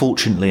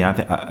 unfortunately,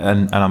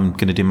 and I'm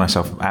going to do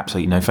myself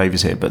absolutely no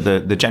favors here, but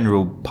the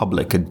general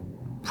public are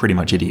pretty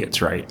much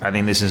idiots, right? I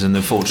think this is an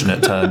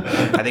unfortunate turn.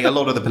 I think a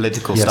lot of the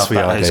political stuff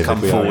that has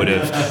come forward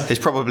has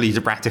probably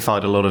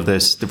ratified a lot of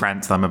the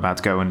rant that I'm about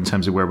to go on in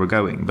terms of where we're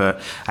going. But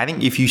I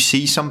think if you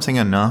see something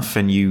enough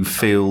and you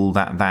feel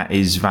that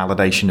is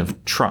validation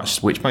of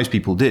trust, which most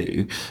people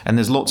do, and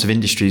there's lots of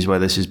industries where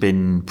this has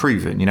been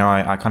proven.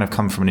 I kind of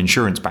come from an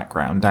insurance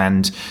background,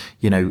 and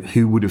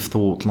who would have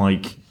thought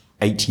like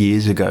 8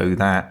 years ago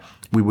that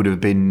we would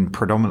have been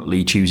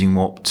predominantly choosing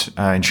what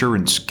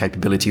insurance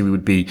capability we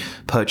would be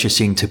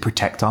purchasing to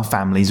protect our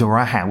families or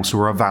our house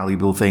or our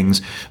valuable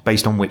things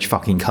based on which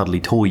fucking cuddly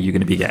toy you're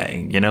going to be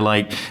getting.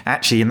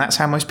 Actually, and that's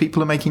how most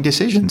people are making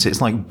decisions.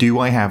 It's like, do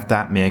I have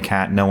that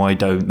meerkat? No, I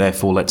don't.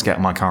 Therefore, let's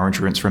get my car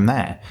insurance from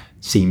there.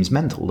 seems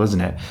mental, doesn't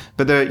it?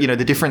 But the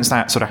difference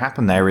that sort of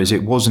happened there is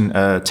it wasn't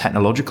a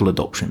technological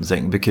adoption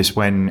thing, because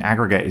when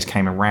aggregators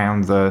came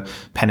around, the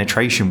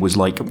penetration was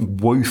like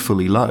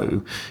woefully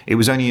low. It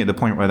was only at the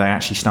point where they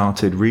actually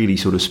started really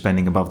sort of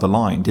spending above the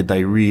line did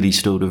they really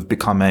sort of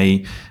become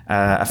a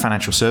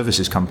financial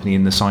services company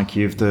in the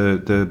psyche of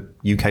the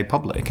UK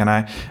public. And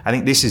I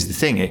think this is the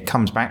thing it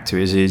comes back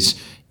to is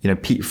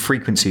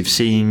frequency of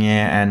seeing it,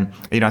 and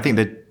I think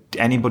that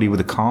anybody with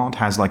a card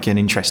has like an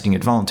interesting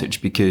advantage,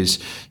 because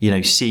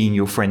seeing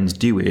your friends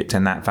do it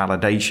and that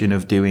validation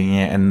of doing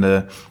it and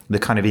the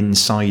kind of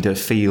insider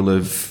feel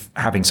of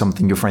having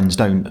something your friends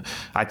don't,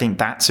 I think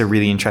that's a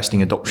really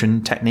interesting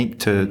adoption technique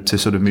to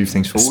sort of move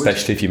things forward,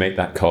 especially if you make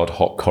that card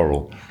hot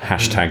coral.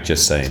 Hashtag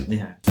just saying.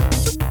 Yeah.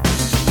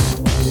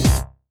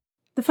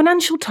 The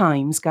Financial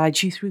Times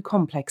guides you through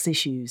complex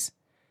issues.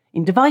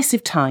 In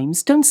divisive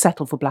times, don't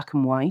settle for black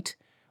and white.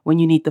 When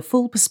you need the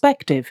full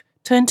perspective,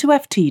 turn to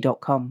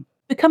ft.com.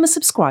 Become a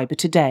subscriber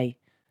today.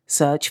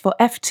 Search for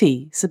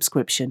FT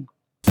subscription.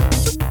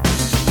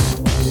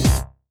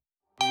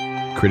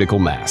 Critical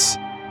mass.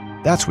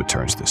 That's what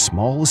turns the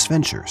smallest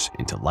ventures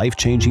into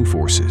life-changing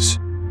forces.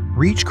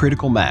 Reach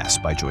critical mass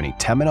by joining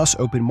Temenos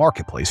Open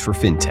Marketplace for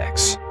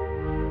fintechs,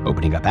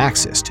 opening up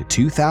access to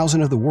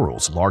 2,000 of the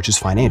world's largest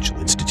financial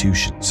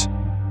institutions.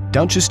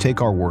 Don't just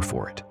take our word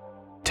for it.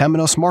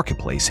 Temenos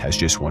Marketplace has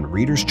just won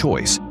Reader's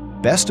Choice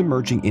Best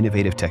Emerging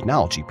Innovative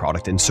Technology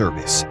Product and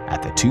Service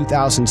at the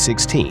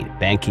 2016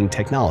 Banking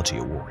Technology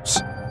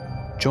Awards.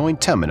 Join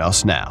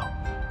Temenos now.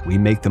 We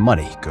make the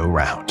money go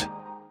round.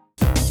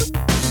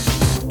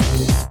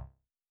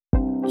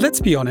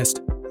 Let's be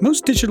honest,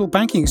 most digital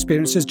banking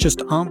experiences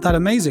just aren't that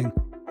amazing.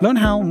 Learn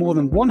how more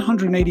than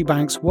 180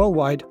 banks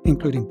worldwide,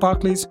 including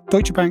Barclays,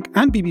 Deutsche Bank,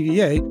 and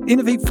BBVA,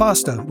 innovate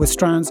faster with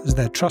Strands as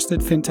their trusted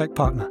fintech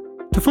partner.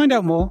 To find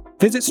out more,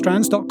 visit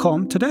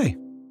strands.com today.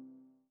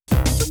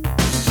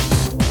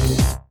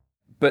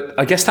 But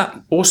I guess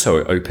that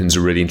also opens a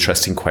really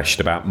interesting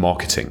question about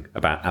marketing,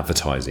 about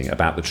advertising,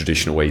 about the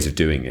traditional ways of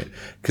doing it.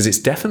 Because it's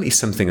definitely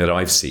something that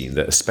I've seen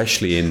that,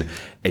 especially in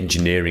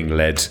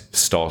engineering-led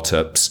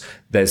startups,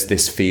 there's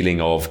this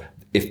feeling of,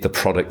 if the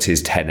product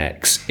is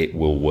 10x, it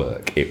will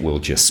work, it will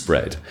just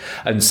spread.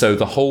 And so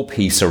the whole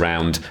piece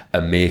around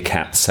a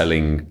Meerkat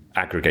selling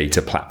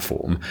aggregator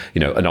platform,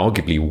 and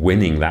arguably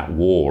winning that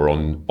war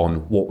on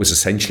what was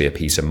essentially a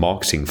piece of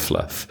marketing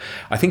fluff,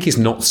 I think is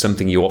not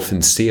something you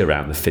often see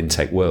around the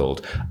fintech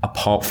world,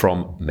 apart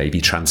from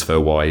maybe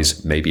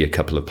TransferWise, maybe a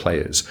couple of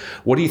players.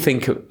 What do you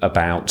think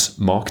about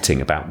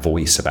marketing, about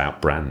voice,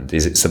 about brand?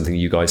 Is it something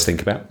you guys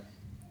think about?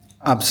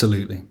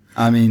 Absolutely.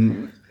 I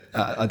mean,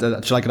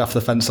 should I get off the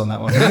fence on that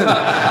one?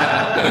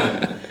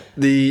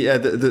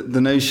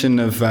 The notion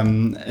of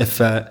if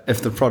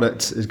the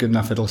product is good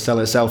enough, it'll sell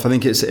itself. I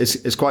think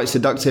it's quite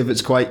seductive.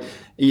 It's quite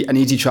an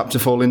easy trap to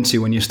fall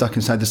into when you're stuck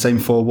inside the same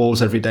four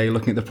walls every day,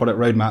 looking at the product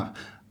roadmap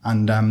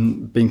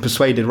and being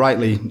persuaded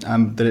rightly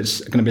that it's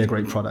going to be a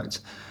great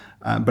product.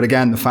 But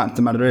again, the fact of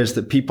the matter is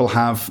that people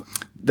have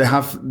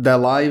their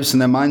lives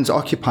and their minds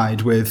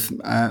occupied with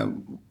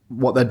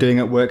what they're doing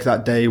at work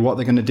that day, what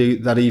they're going to do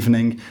that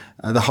evening,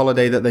 the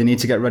holiday that they need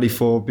to get ready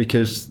for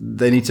because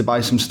they need to buy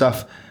some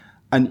stuff.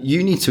 And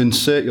you need to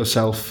insert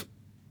yourself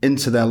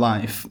into their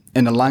life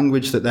in a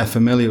language that they're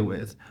familiar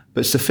with,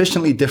 but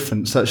sufficiently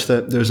different such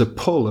that there's a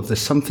pull of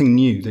there's something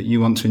new that you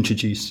want to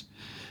introduce.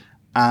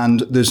 And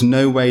there's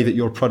no way that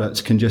your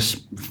product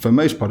for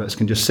most products,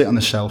 can just sit on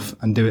the shelf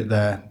and do it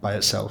there by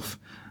itself.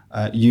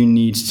 You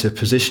need to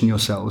position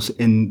yourselves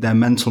in their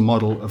mental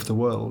model of the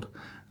world.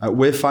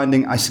 We're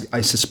finding, I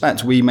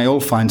suspect we may all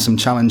find some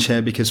challenge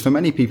here, because for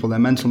many people, their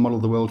mental model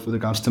of the world with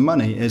regards to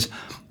money is,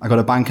 I got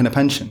a bank and a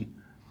pension.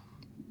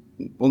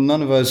 Well,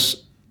 none of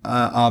us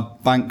are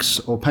banks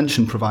or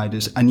pension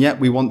providers, and yet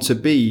we want to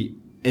be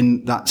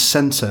in that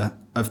center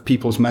of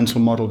people's mental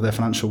model of their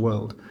financial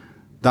world.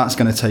 That's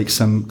going to take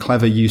some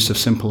clever use of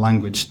simple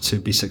language to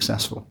be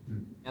successful.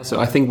 Yeah, so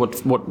I think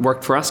what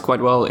worked for us quite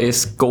well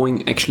is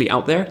going actually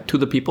out there to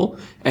the people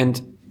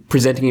and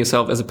presenting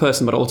yourself as a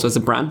person, but also as a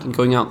brand, and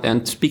going out there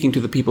and speaking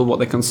to the people what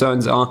their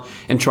concerns are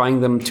and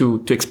trying them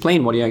to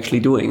explain what you're actually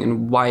doing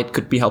and why it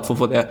could be helpful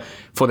for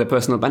their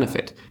personal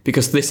benefit.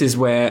 Because this is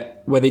where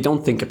they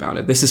don't think about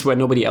it. This is where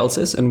nobody else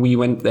is. And we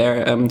went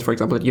there, for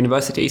example, at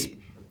universities,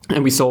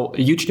 and we saw a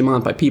huge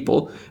demand by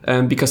people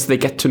because they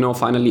get to know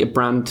finally a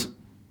brand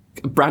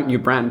new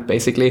brand,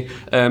 basically,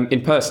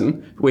 in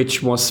person,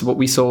 which was what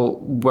we saw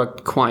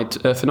worked quite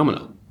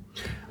phenomenal.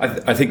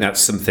 I think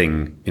that's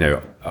something,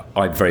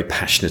 I'm very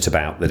passionate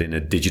about, that in a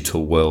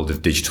digital world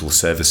of digital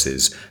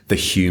services, the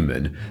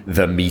human,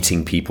 the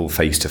meeting people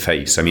face to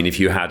face. I mean, if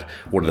you had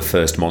one of the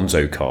first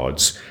Monzo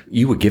cards,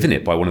 you were given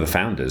it by one of the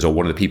founders or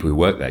one of the people who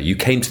worked there. You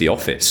came to the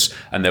office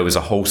and there was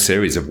a whole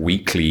series of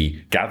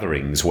weekly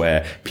gatherings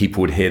where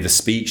people would hear the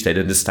speech, they'd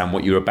understand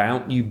what you're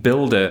about. You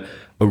build a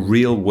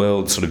real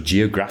world sort of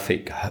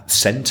geographic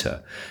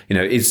center.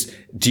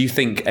 Do you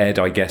think, Ed,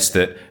 I guess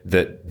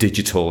that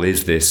digital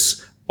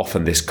is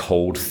often this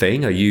cold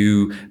thing? Are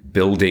you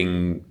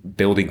building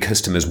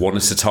customers one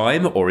at a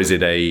time, or is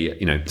it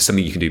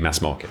something you can do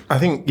mass market? I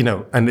think,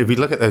 and if we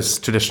look at those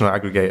traditional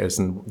aggregators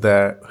and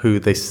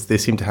they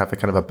seem to have a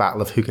kind of a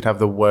battle of who could have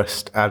the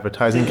worst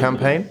advertising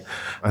campaign,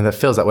 and that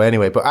feels that way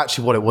anyway. But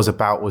actually what it was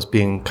about was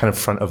being kind of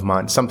front of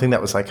mind, something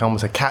that was like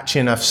almost a catchy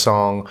enough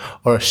song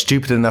or a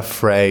stupid enough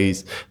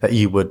phrase that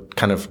you would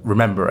kind of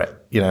remember it.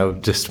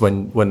 Just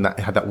when that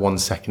had that 1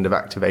 second of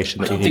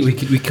activation. That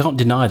we can't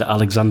deny that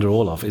Alexander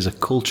Orlov is a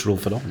cultural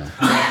phenomenon.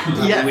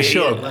 Yeah,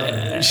 sure.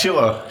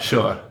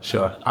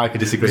 I could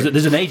disagree.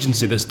 There's an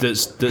agency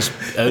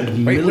that's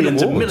earned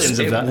millions and millions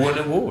of that. Won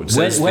awards.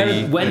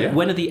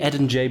 When are the Ed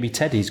and Jamie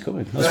Teddies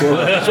coming? That's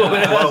what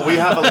well, we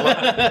have a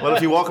lot. Well,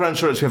 if you walk around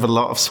Shoreditch, we have a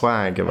lot of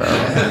swag about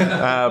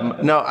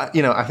it.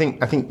 I think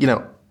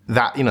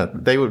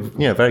that they were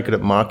very good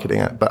at marketing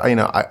it, but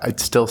I'd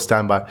still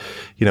stand by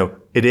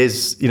it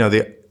is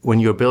when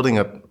you're building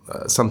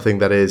something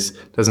that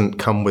doesn't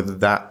come with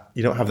that,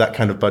 you don't have that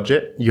kind of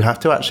budget, you have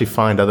to actually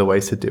find other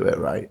ways to do it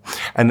right,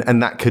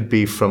 and that could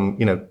be from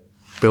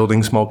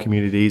building small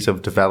communities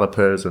of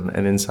developers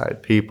and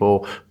inside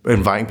people,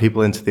 inviting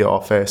people into the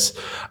office,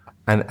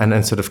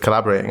 and sort of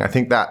collaborating. I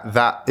think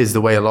that is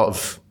the way a lot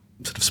of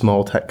sort of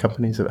small tech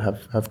companies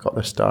have got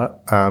their start.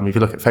 If you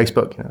look at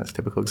Facebook, that's a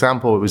typical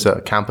example. It was a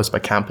campus by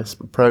campus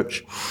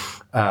approach.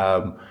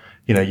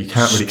 You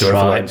can't really go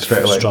overnight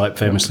straight away. Stripe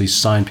famously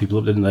signed people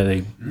up, didn't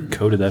they? They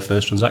coded their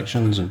first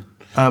transactions.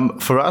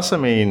 And for us,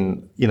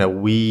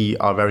 we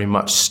are very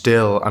much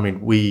still.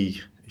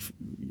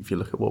 If you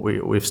look at what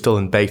we're still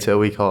in beta,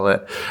 we call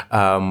it.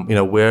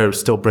 We're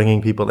still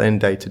bringing people in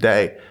day to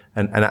day.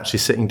 And actually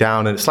sitting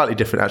down, and it's slightly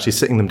different, actually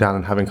sitting them down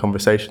and having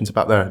conversations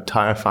about their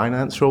entire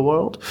financial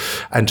world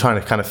and trying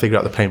to kind of figure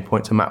out the pain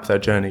points and map their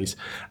journeys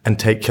and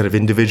take kind of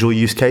individual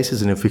use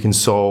cases. And if we can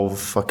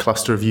solve a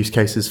cluster of use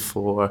cases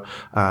for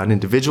an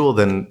individual,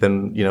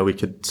 then we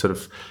could sort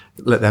of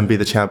let them be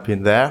the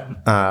champion there.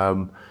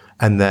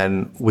 And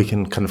then we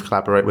can kind of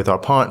collaborate with our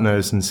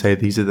partners and say,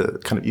 these are the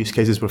kind of use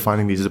cases we're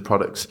finding. These are the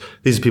products.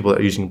 These are people that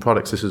are using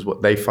products. This is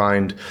what they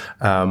find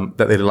that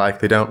they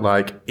like, they don't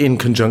like, in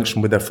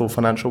conjunction with their full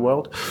financial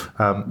world.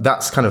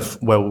 That's kind of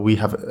where we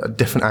have a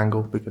different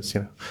angle, because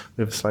we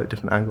have a slightly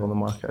different angle on the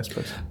market, I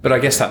suppose. But I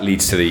guess that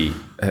leads to the,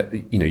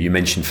 you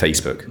mentioned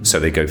Facebook, so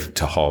they go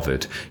to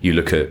Harvard. You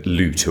look at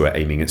Loot, who are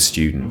aiming at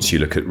students. You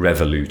look at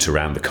Revolut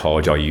around the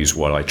card I use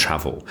while I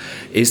travel.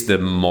 Is the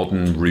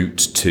modern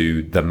route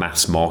to the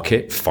mass market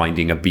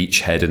finding a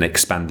beachhead and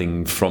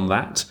expanding from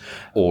that?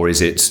 Or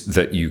is it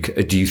that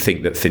do you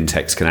think that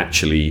fintechs can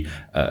actually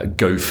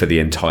go for the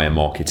entire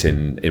market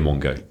in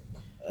one go?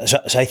 So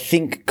I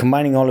think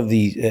combining all of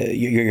these,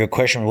 your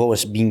question, what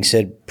was being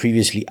said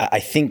previously, I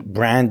think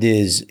brand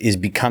is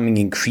becoming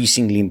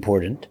increasingly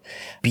important,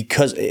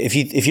 because if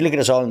you look at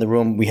us all in the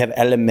room, we have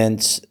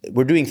elements,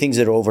 we're doing things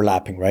that are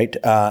overlapping, right?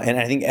 And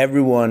I think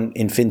everyone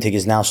in fintech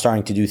is now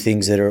starting to do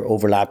things that are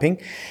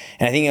overlapping.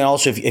 And I think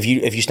also if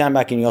you stand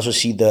back and you also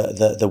see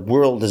the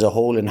world as a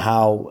whole and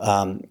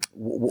how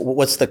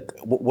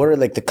what are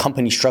like the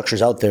company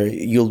structures out there,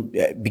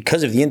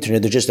 because of the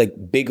internet, they're just like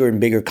bigger and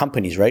bigger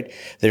companies, right?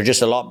 They're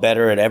just a lot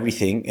better at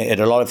everything, at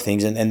a lot of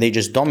things, and they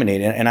just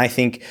dominate. And I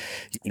think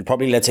you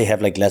probably, let's say,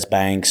 have like less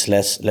banks,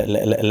 less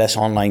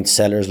online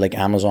sellers like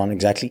Amazon,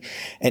 exactly.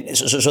 And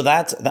so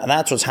that's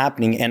what's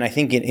happening. And I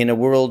think in a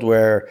world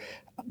where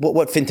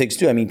what fintechs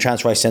do,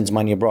 TransferWise sends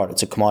money abroad.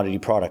 It's a commodity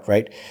product,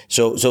 right?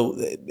 So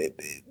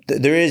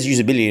there is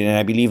usability, and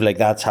I believe like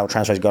that's how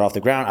TransferWise got off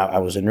the ground. I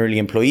was an early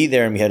employee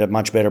there, and we had a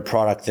much better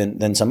product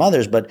than some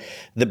others. But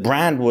the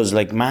brand was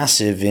like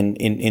massive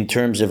in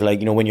terms of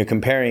like, when you're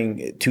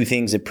comparing two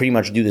things that pretty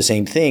much do the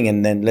same thing,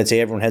 and then let's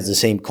say everyone has the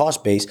same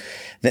cost base,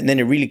 then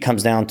it really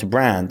comes down to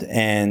brand.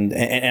 And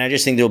I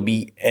just think there'll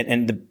be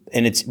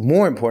and it's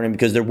more important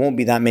because there won't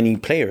be that many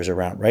players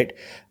around, right?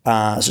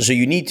 So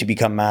you need to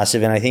become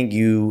massive, and I think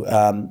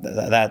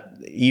that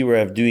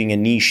era of doing a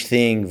niche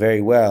thing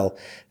very well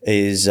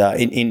is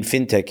in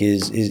fintech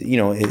is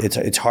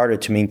it's harder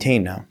to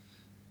maintain now.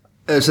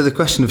 So the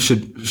question of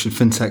should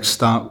fintech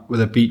start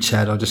with a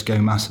beachhead or just go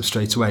massive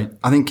straight away?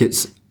 I think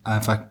it's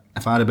if I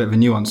had a bit of a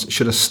nuance,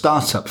 should a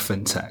startup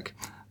fintech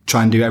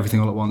try and do everything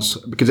all at once?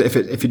 Because if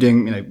you're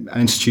doing, an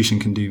institution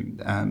can do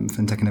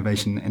fintech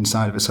innovation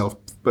inside of itself,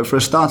 but for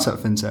a startup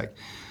fintech,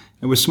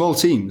 and with small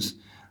teams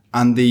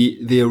and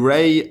the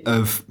array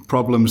of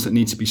problems that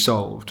need to be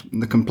solved,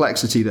 and the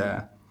complexity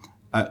there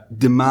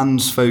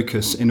demands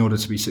focus in order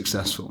to be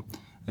successful.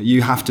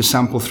 You have to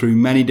sample through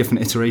many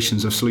different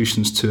iterations of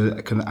solutions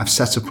to a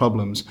set of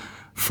problems,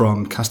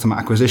 from customer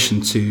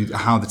acquisition to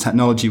how the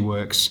technology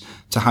works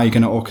to how you're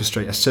going to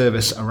orchestrate a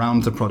service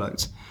around the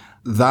product.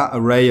 That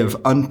array of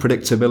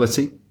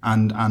unpredictability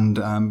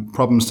and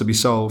problems to be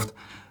solved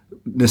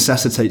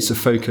necessitates a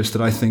focus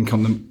that I think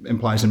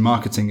implies in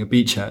marketing a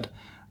beachhead.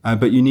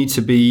 But you need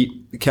to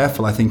be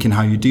careful, I think, in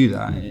how you do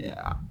that.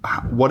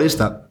 What is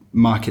that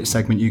market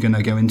segment you're going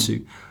to go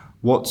into?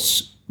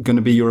 What's going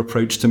to be your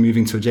approach to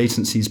moving to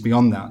adjacencies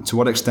beyond that? To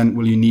what extent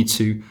will you need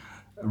to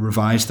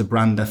revise the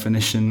brand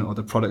definition or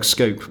the product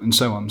scope and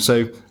so on?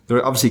 So there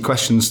are obviously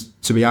questions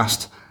to be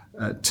asked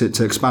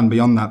to expand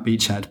beyond that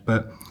beachhead.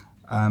 But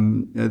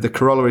the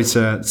corollary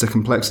to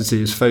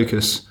complexity is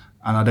focus,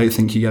 and I don't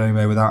think you get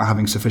anywhere without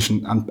having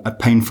sufficient and a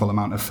painful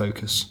amount of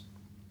focus.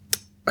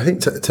 I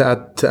think to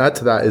add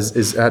to that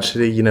is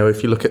actually,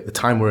 if you look at the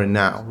time we're in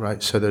now,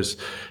 right? So there's,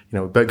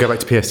 but go back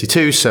to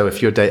PSD2. So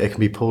if your data can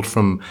be pulled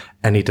from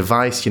any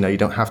device, you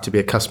don't have to be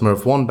a customer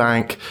of one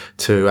bank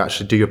to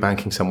actually do your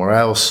banking somewhere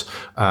else.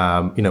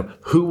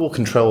 Who will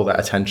control that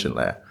attention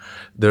layer?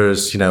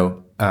 There's,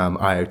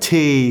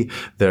 IoT,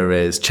 there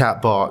is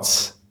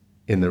chatbots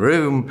in the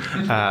room.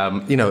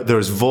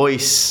 There's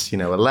voice,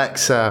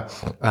 Alexa,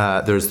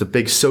 there's the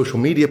big social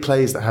media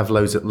plays that have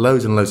loads and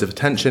loads of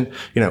attention.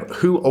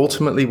 Who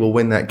ultimately will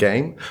win that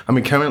game? I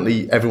mean,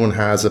 currently everyone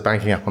has a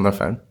banking app on their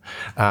phone.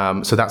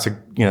 So that's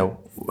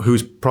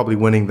who's probably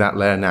winning that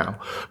layer now.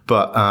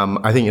 But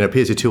I think,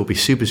 PSD2 will be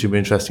super, super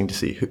interesting to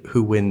see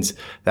who wins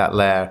that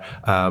layer.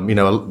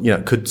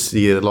 Could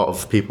see a lot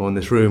of people in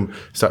this room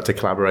start to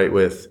collaborate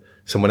with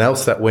someone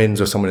else that wins,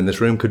 or someone in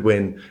this room could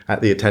win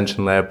at the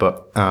attention layer,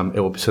 but it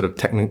will be sort of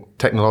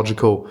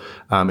technological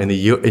in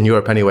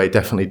Europe anyway,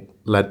 definitely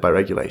led by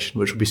regulation,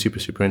 which will be super,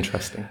 super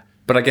interesting.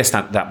 But I guess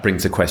that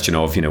brings the question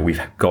of,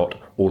 we've got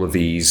all of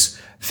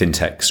these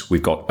fintechs,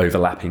 we've got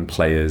overlapping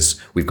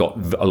players, we've got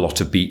a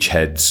lot of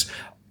beachheads.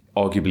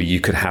 Arguably, you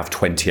could have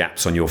 20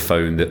 apps on your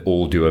phone that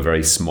all do a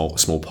very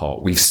small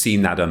part. We've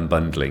seen that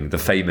unbundling, the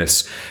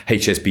famous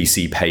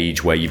HSBC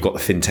page where you've got the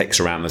fintechs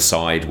around the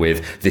side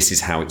with this is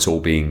how it's all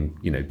being,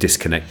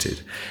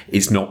 disconnected.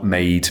 It's not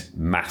made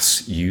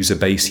mass user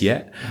base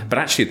yet, but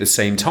actually at the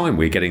same time,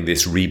 we're getting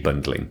this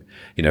rebundling.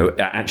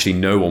 Actually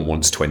no one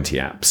wants 20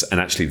 apps, and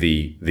actually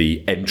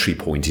the entry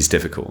point is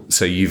difficult.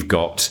 So you've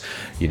got,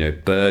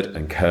 Bird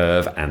and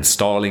Curve and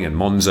Starling and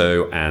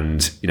Monzo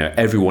and,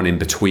 everyone in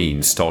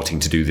between starting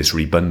to do this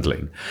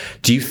rebundling.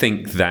 Do you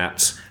think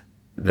that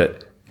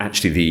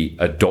actually the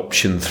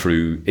adoption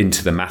through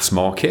into the mass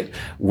market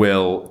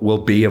will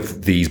be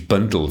of these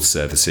bundled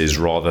services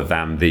rather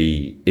than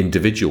the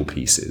individual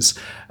pieces,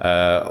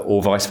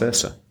 or vice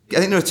versa? I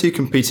think there are two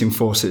competing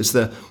forces.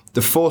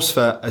 The force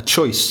for a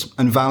choice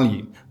and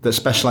value that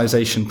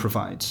specialization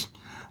provides,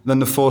 then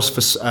the force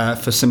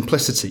for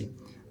simplicity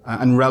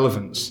and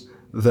relevance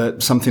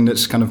that something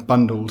that's kind of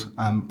bundled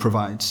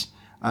provides.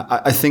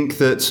 I think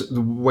that the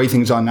way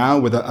things are now,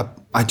 with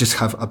I just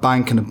have a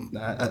bank and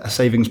a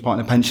savings part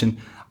and a pension,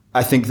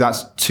 I think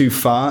that's too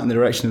far in the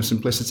direction of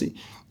simplicity.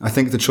 I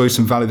think the choice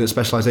and value that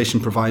specialization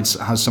provides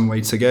has some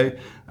way to go.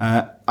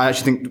 I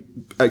actually think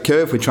at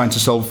Curve, we're trying to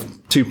solve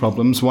two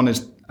problems. One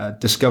is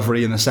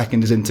discovery, and the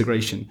second is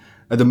integration.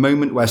 At the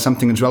moment where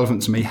something is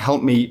relevant to me,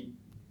 help me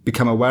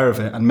become aware of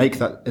it and make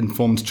that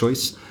informed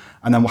choice.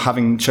 And then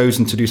having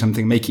chosen to do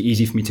something, make it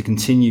easy for me to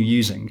continue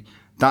using.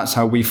 That's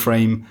how we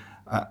frame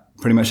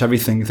pretty much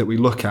everything that we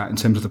look at in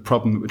terms of the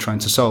problem that we're trying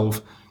to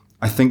solve.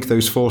 I think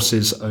those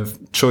forces of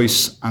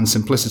choice and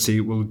simplicity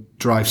will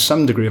drive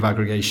some degree of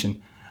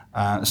aggregation,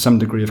 some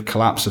degree of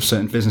collapse of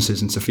certain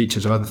businesses into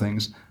features of other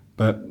things.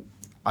 But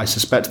I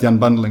suspect the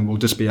unbundling will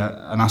just be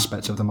an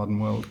aspect of the modern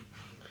world.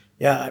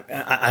 Yeah,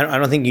 I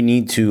don't think you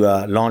need to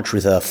launch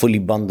with a fully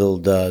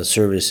bundled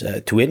service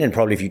to win, and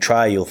probably if you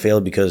try, you'll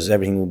fail because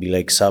everything will be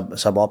like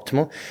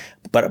suboptimal.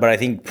 But I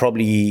think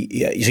probably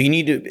so you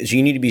need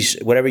to be,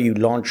 whatever you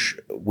launch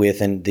with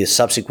and the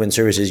subsequent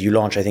services you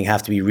launch, I think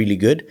have to be really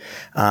good.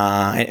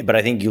 But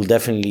I think you'll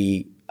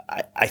definitely.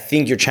 I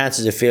think your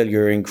chances of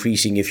failure are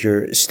increasing if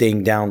you're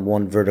staying down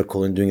one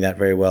vertical and doing that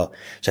very well.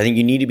 So I think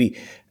you need to be.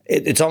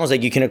 It's almost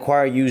like you can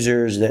acquire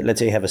users that, let's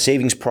say, have a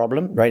savings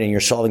problem, right? And you're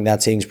solving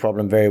that savings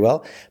problem very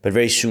well. But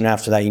very soon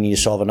after that, you need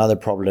to solve another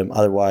problem.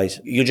 Otherwise,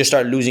 you'll just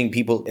start losing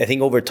people. I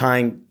think over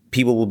time,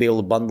 people will be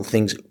able to bundle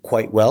things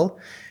quite well.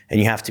 And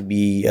you have to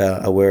be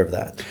aware of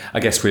that. I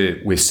guess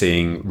we're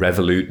seeing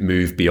Revolut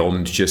move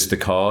beyond just the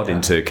card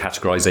into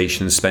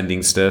categorization and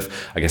spending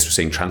stuff. I guess we're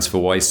seeing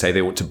TransferWise say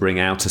they want to bring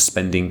out a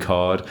spending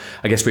card.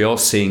 I guess we are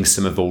seeing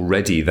some of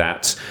already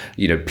that,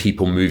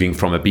 people moving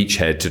from a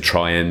beachhead to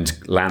try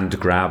and land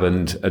grab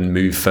and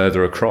move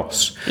further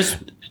across.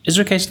 Is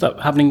there a case of that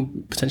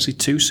happening potentially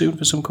too soon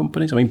for some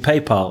companies? I mean,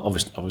 PayPal,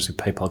 obviously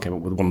PayPal came up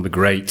with one of the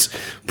great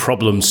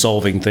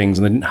problem-solving things,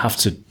 and they didn't have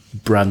to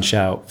branch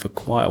out for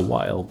quite a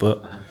while,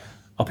 but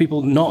are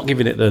people not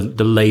giving it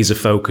the laser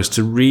focus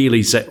to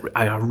really say,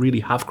 I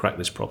really have cracked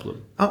this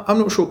problem? I'm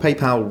not sure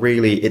PayPal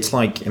really, it's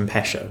like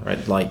M-Pesa,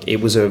 right? Like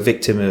it was a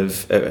victim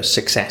of a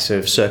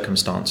successive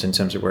circumstance in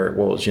terms of where it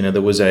was.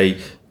 There was a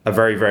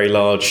very, very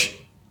large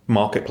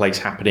marketplace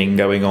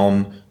going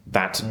on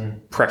that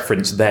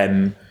preferenced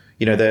them.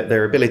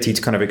 Their ability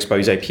to kind of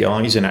expose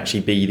APIs and actually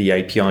be the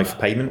API for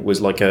payment was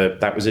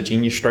that was a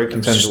genius stroke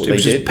in terms of what they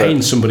did.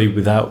 Paying somebody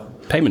without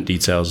payment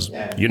details,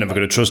 you're never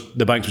going to trust.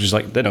 The banks were just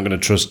like, they're not going to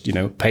trust,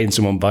 paying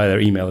someone by their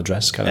email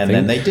address kind of thing.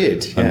 And then they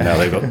did. And now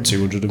they've got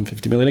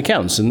 250 million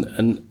accounts.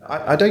 And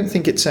I don't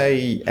think it's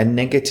a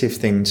negative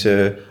thing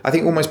to. I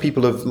think almost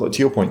people have, to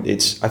your point,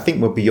 I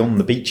think we're beyond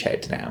the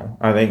beachhead now.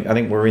 I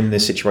think we're in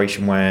this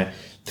situation where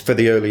for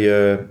the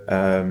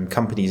earlier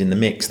companies in the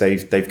mix,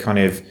 they've kind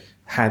of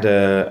had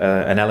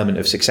an element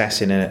of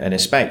success in a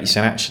space,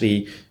 and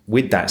actually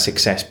with that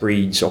success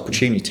breeds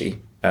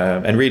opportunity.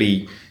 And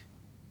really,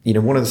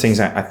 one of the things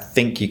that I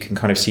think you can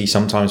kind of see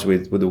sometimes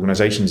with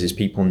organizations is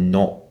people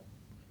not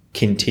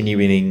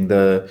continuing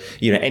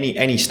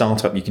any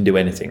startup. You can do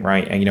anything,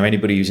 right? And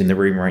anybody who's in the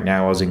room right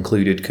now, us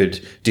included, could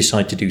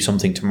decide to do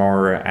something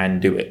tomorrow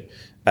and do it.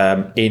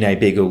 In a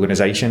big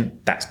organization,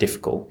 that's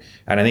difficult.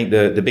 And I think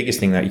the biggest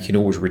thing that you can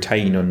always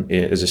retain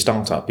as a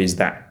startup is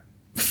that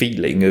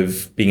feeling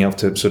of being able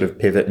to sort of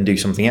pivot and do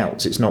something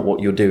else. It's not what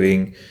you're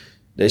doing.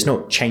 It's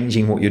not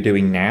changing what you're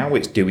doing now.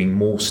 It's doing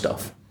more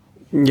stuff.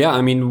 Yeah,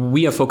 I mean,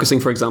 we are focusing,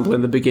 for example,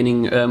 in the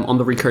beginning on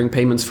the recurring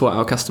payments for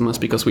our customers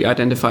because we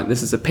identified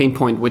this as a pain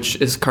point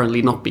which is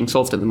currently not being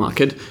solved in the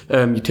market.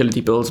 Utility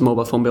bills,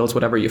 mobile phone bills,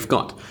 whatever you've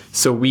got.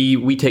 So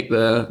we take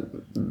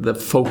the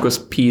focus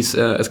piece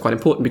as quite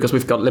important because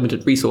we've got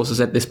limited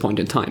resources at this point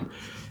in time.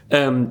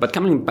 But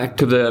coming back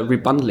to the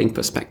rebundling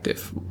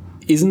perspective,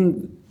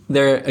 isn't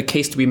there a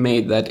case to be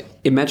made that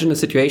imagine a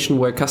situation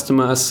where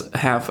customers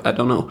have,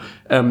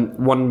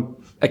 one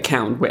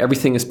account where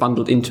everything is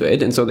bundled into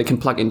it and so they can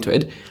plug into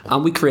it? Are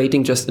we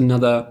creating just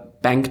another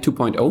bank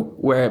 2.0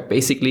 where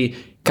basically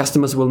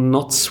customers will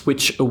not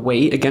switch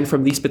away again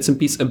from these bits and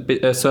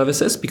pieces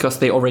services because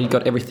they already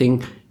got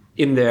everything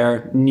in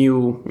their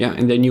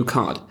new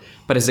card?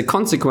 But as a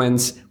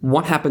consequence,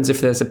 what happens if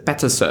there's a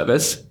better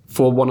service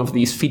for one of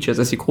these features,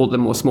 as you call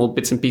them, or small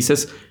bits and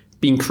pieces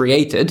being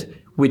created,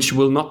 which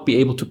will not be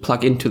able to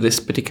plug into this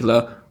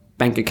particular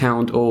bank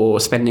account or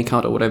spending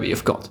account or whatever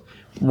you've got?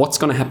 What's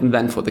going to happen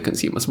then for the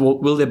consumers?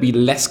 Will there be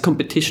less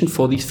competition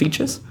for these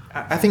features?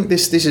 I think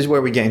this is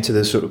where we get into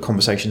the sort of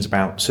conversations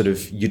about sort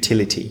of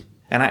utility.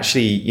 And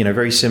actually,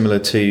 very similar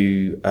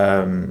to,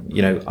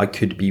 I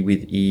could be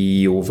with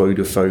E or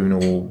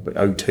Vodafone or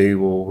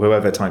O2 or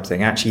whoever type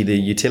thing. Actually, the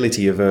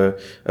utility of a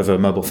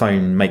mobile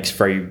phone makes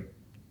very,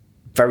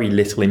 very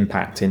little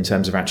impact in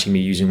terms of actually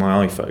me using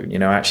my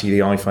iPhone. Actually,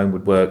 the iPhone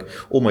would work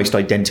almost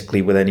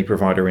identically with any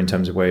provider in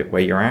terms of where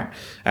you're at.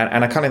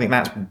 And I kind of think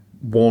that's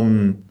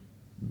one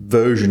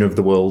version of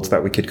the world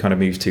that we could kind of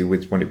move to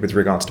with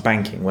regards to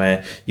banking,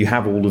 where you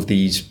have all of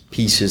these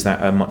pieces that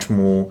are much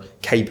more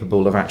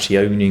capable of actually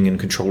owning and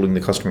controlling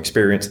the customer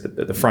experience at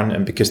the front,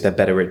 and because they're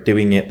better at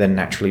doing it, then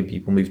naturally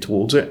people move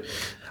towards it.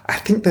 I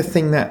think the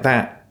thing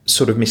that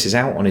sort of misses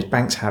out on is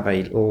banks have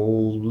a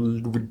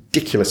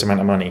ridiculous amount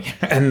of money,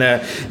 and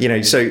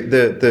so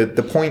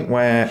the point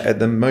where at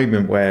the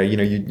moment where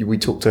we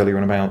talked earlier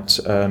on about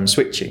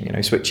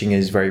switching. Switching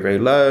is very, very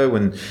low,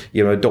 and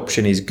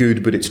adoption is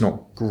good, but it's not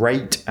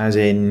great, as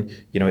in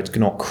it's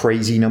not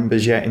crazy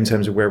numbers yet in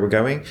terms of where we're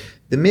going.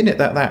 The minute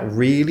that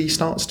really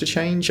starts to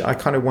change, I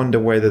kind of wonder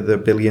whether the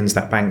billions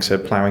that banks are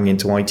ploughing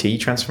into IT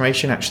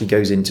transformation actually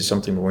goes into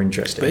something more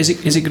interesting. But is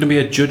it going to be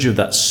a judge of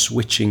that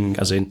switching,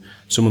 as in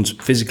someone's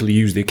physically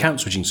used the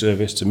account switching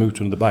service to move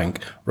to another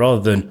bank,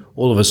 rather than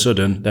all of a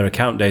sudden their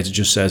account data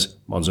just says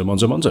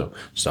Monzo,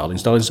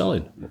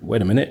 Starling.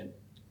 Wait a minute,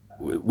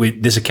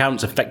 this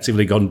account's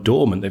effectively gone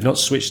dormant. They've not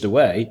switched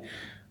away,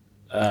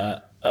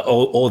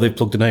 or they've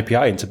plugged an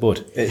API into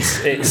Bud.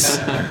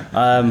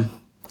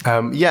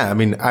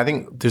 I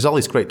think there's all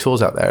these great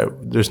tools out there.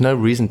 There's no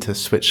reason to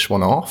switch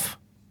one off.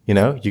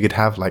 You could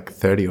have like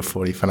 30 or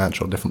 40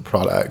 financial different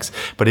products,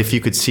 but if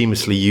you could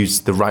seamlessly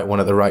use the right one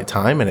at the right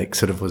time, and it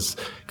sort of was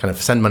kind of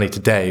send money to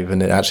Dave,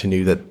 and it actually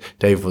knew that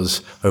Dave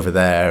was over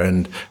there,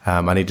 and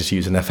I needed to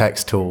use an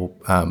FX tool,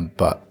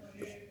 but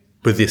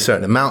with a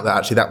certain amount,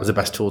 that was the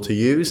best tool to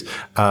use.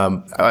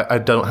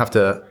 I don't have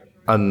to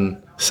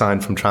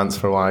unsign from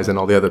TransferWise and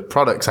all the other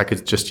products. I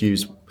could just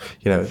use,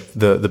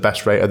 the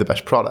best rate or the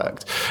best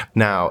product.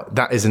 Now,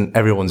 that isn't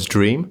everyone's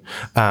dream.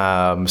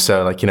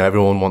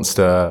 Everyone wants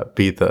to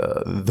be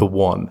the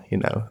one,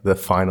 the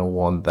final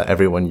one that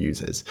everyone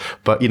uses.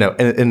 But, in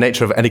the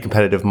nature of any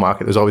competitive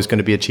market, there's always going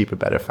to be a cheaper,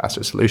 better,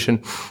 faster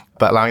solution.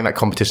 But allowing that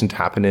competition to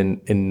happen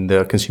in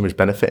the consumer's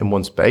benefit in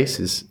one space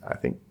is, I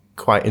think,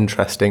 quite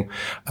interesting.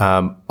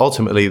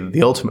 Ultimately,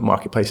 the ultimate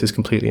marketplace is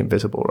completely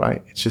invisible,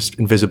 right? It's just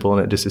invisible,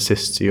 and it just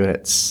assists you, and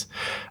it's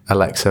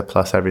Alexa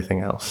plus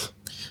everything else.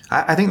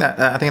 I think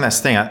that's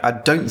the thing. I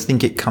don't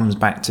think it comes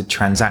back to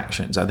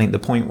transactions. I think the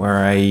point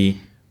where a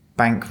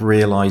bank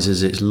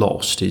realizes it's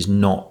lost is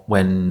not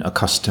when a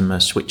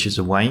customer switches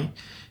away.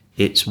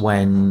 It's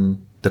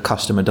when the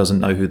customer doesn't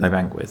know who they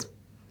bank with.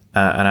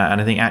 And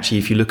I think actually,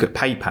 if you look at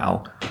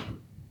PayPal,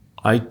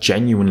 I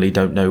genuinely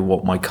don't know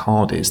what my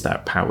card is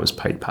that powers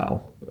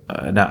PayPal.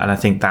 And I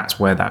think that's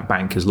where that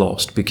bank is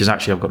lost, because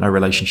actually I've got no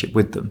relationship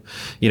with them.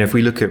 If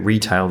we look at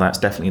retail, that's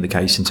definitely the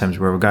case in terms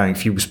of where we're going.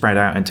 If you spread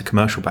out into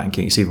commercial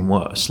banking, it's even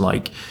worse.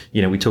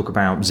 We talk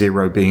about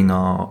Xero being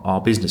our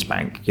business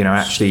bank.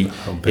 Actually,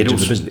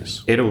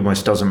 it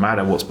almost doesn't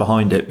matter what's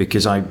behind it,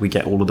 because we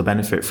get all of the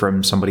benefit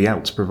from somebody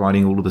else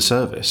providing all of the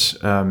service.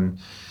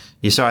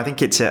 So I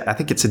think it's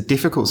a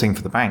difficult thing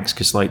for the banks,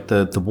 because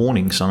the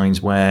warning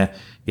signs where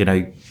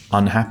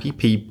unhappy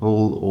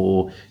people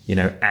or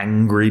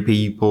angry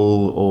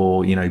people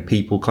or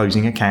people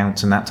closing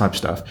accounts and that type of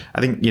stuff.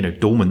 I think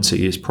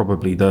dormancy is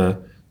probably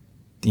the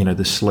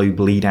the slow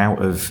bleed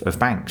out of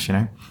banks,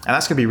 and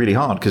that's going to be really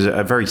hard because at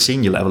a very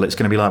senior level, it's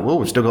going to be like, well,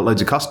 we've still got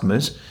loads of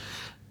customers.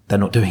 They're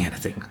not doing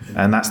anything.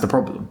 And that's the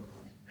problem.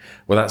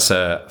 Well, that's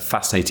a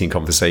fascinating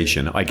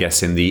conversation. I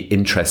guess in the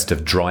interest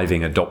of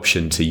driving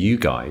adoption to you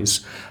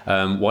guys,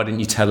 why don't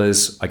you tell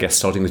us, I guess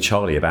starting with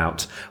Charlie,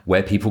 about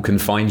where people can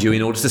find you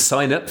in order to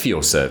sign up for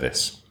your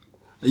service?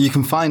 You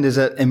can find us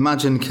at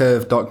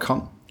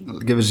imaginecurve.com.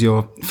 Give us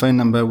your phone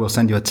number. We'll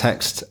send you a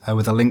text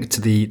with a link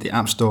to the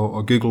App Store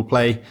or Google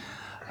Play.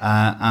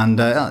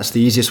 That's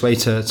the easiest way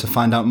to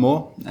find out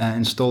more.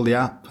 Install the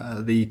app.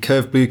 The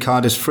Curve Blue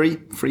card is free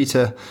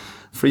to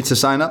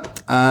sign up,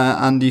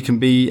 and you can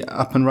be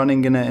up and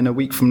running in a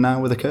week from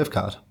now with a Curve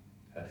card.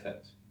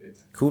 Perfect.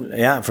 Cool.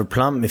 Yeah, for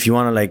Plum, if you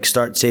want to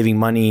start saving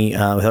money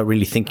without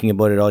really thinking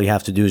about it, all you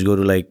have to do is go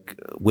to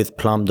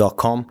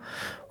withplum.com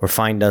or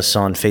find us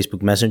on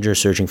Facebook Messenger,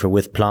 searching for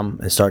With Plum,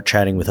 and start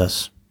chatting with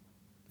us,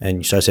 and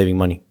you start saving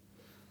money.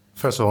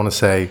 First of all, I want to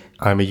say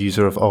I'm a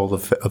user of all the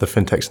other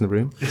fintechs in the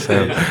room,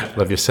 so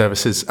love your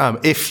services.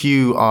 If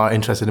you are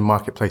interested in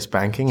marketplace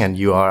banking and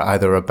you are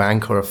either a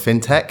bank or a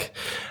fintech,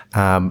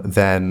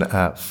 then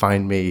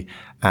find me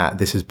at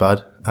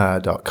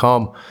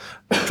thisisbud.com.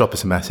 Drop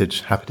us a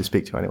message. Happy to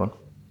speak to anyone.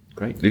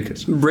 Great.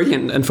 Lucas.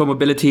 Brilliant. And for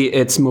mobility,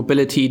 it's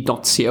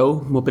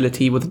mobility.co,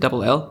 mobility with a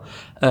double L.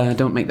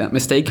 Don't make that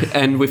mistake.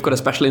 And we've got a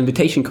special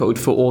invitation code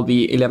for all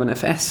the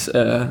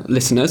 11FS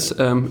listeners.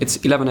 It's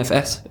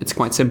 11FS. It's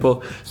quite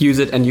simple. Use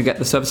it and you get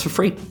the service for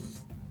free.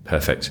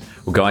 Perfect.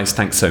 Well, guys,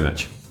 thanks so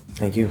much.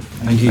 Thank you.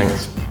 Thank you.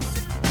 Thanks.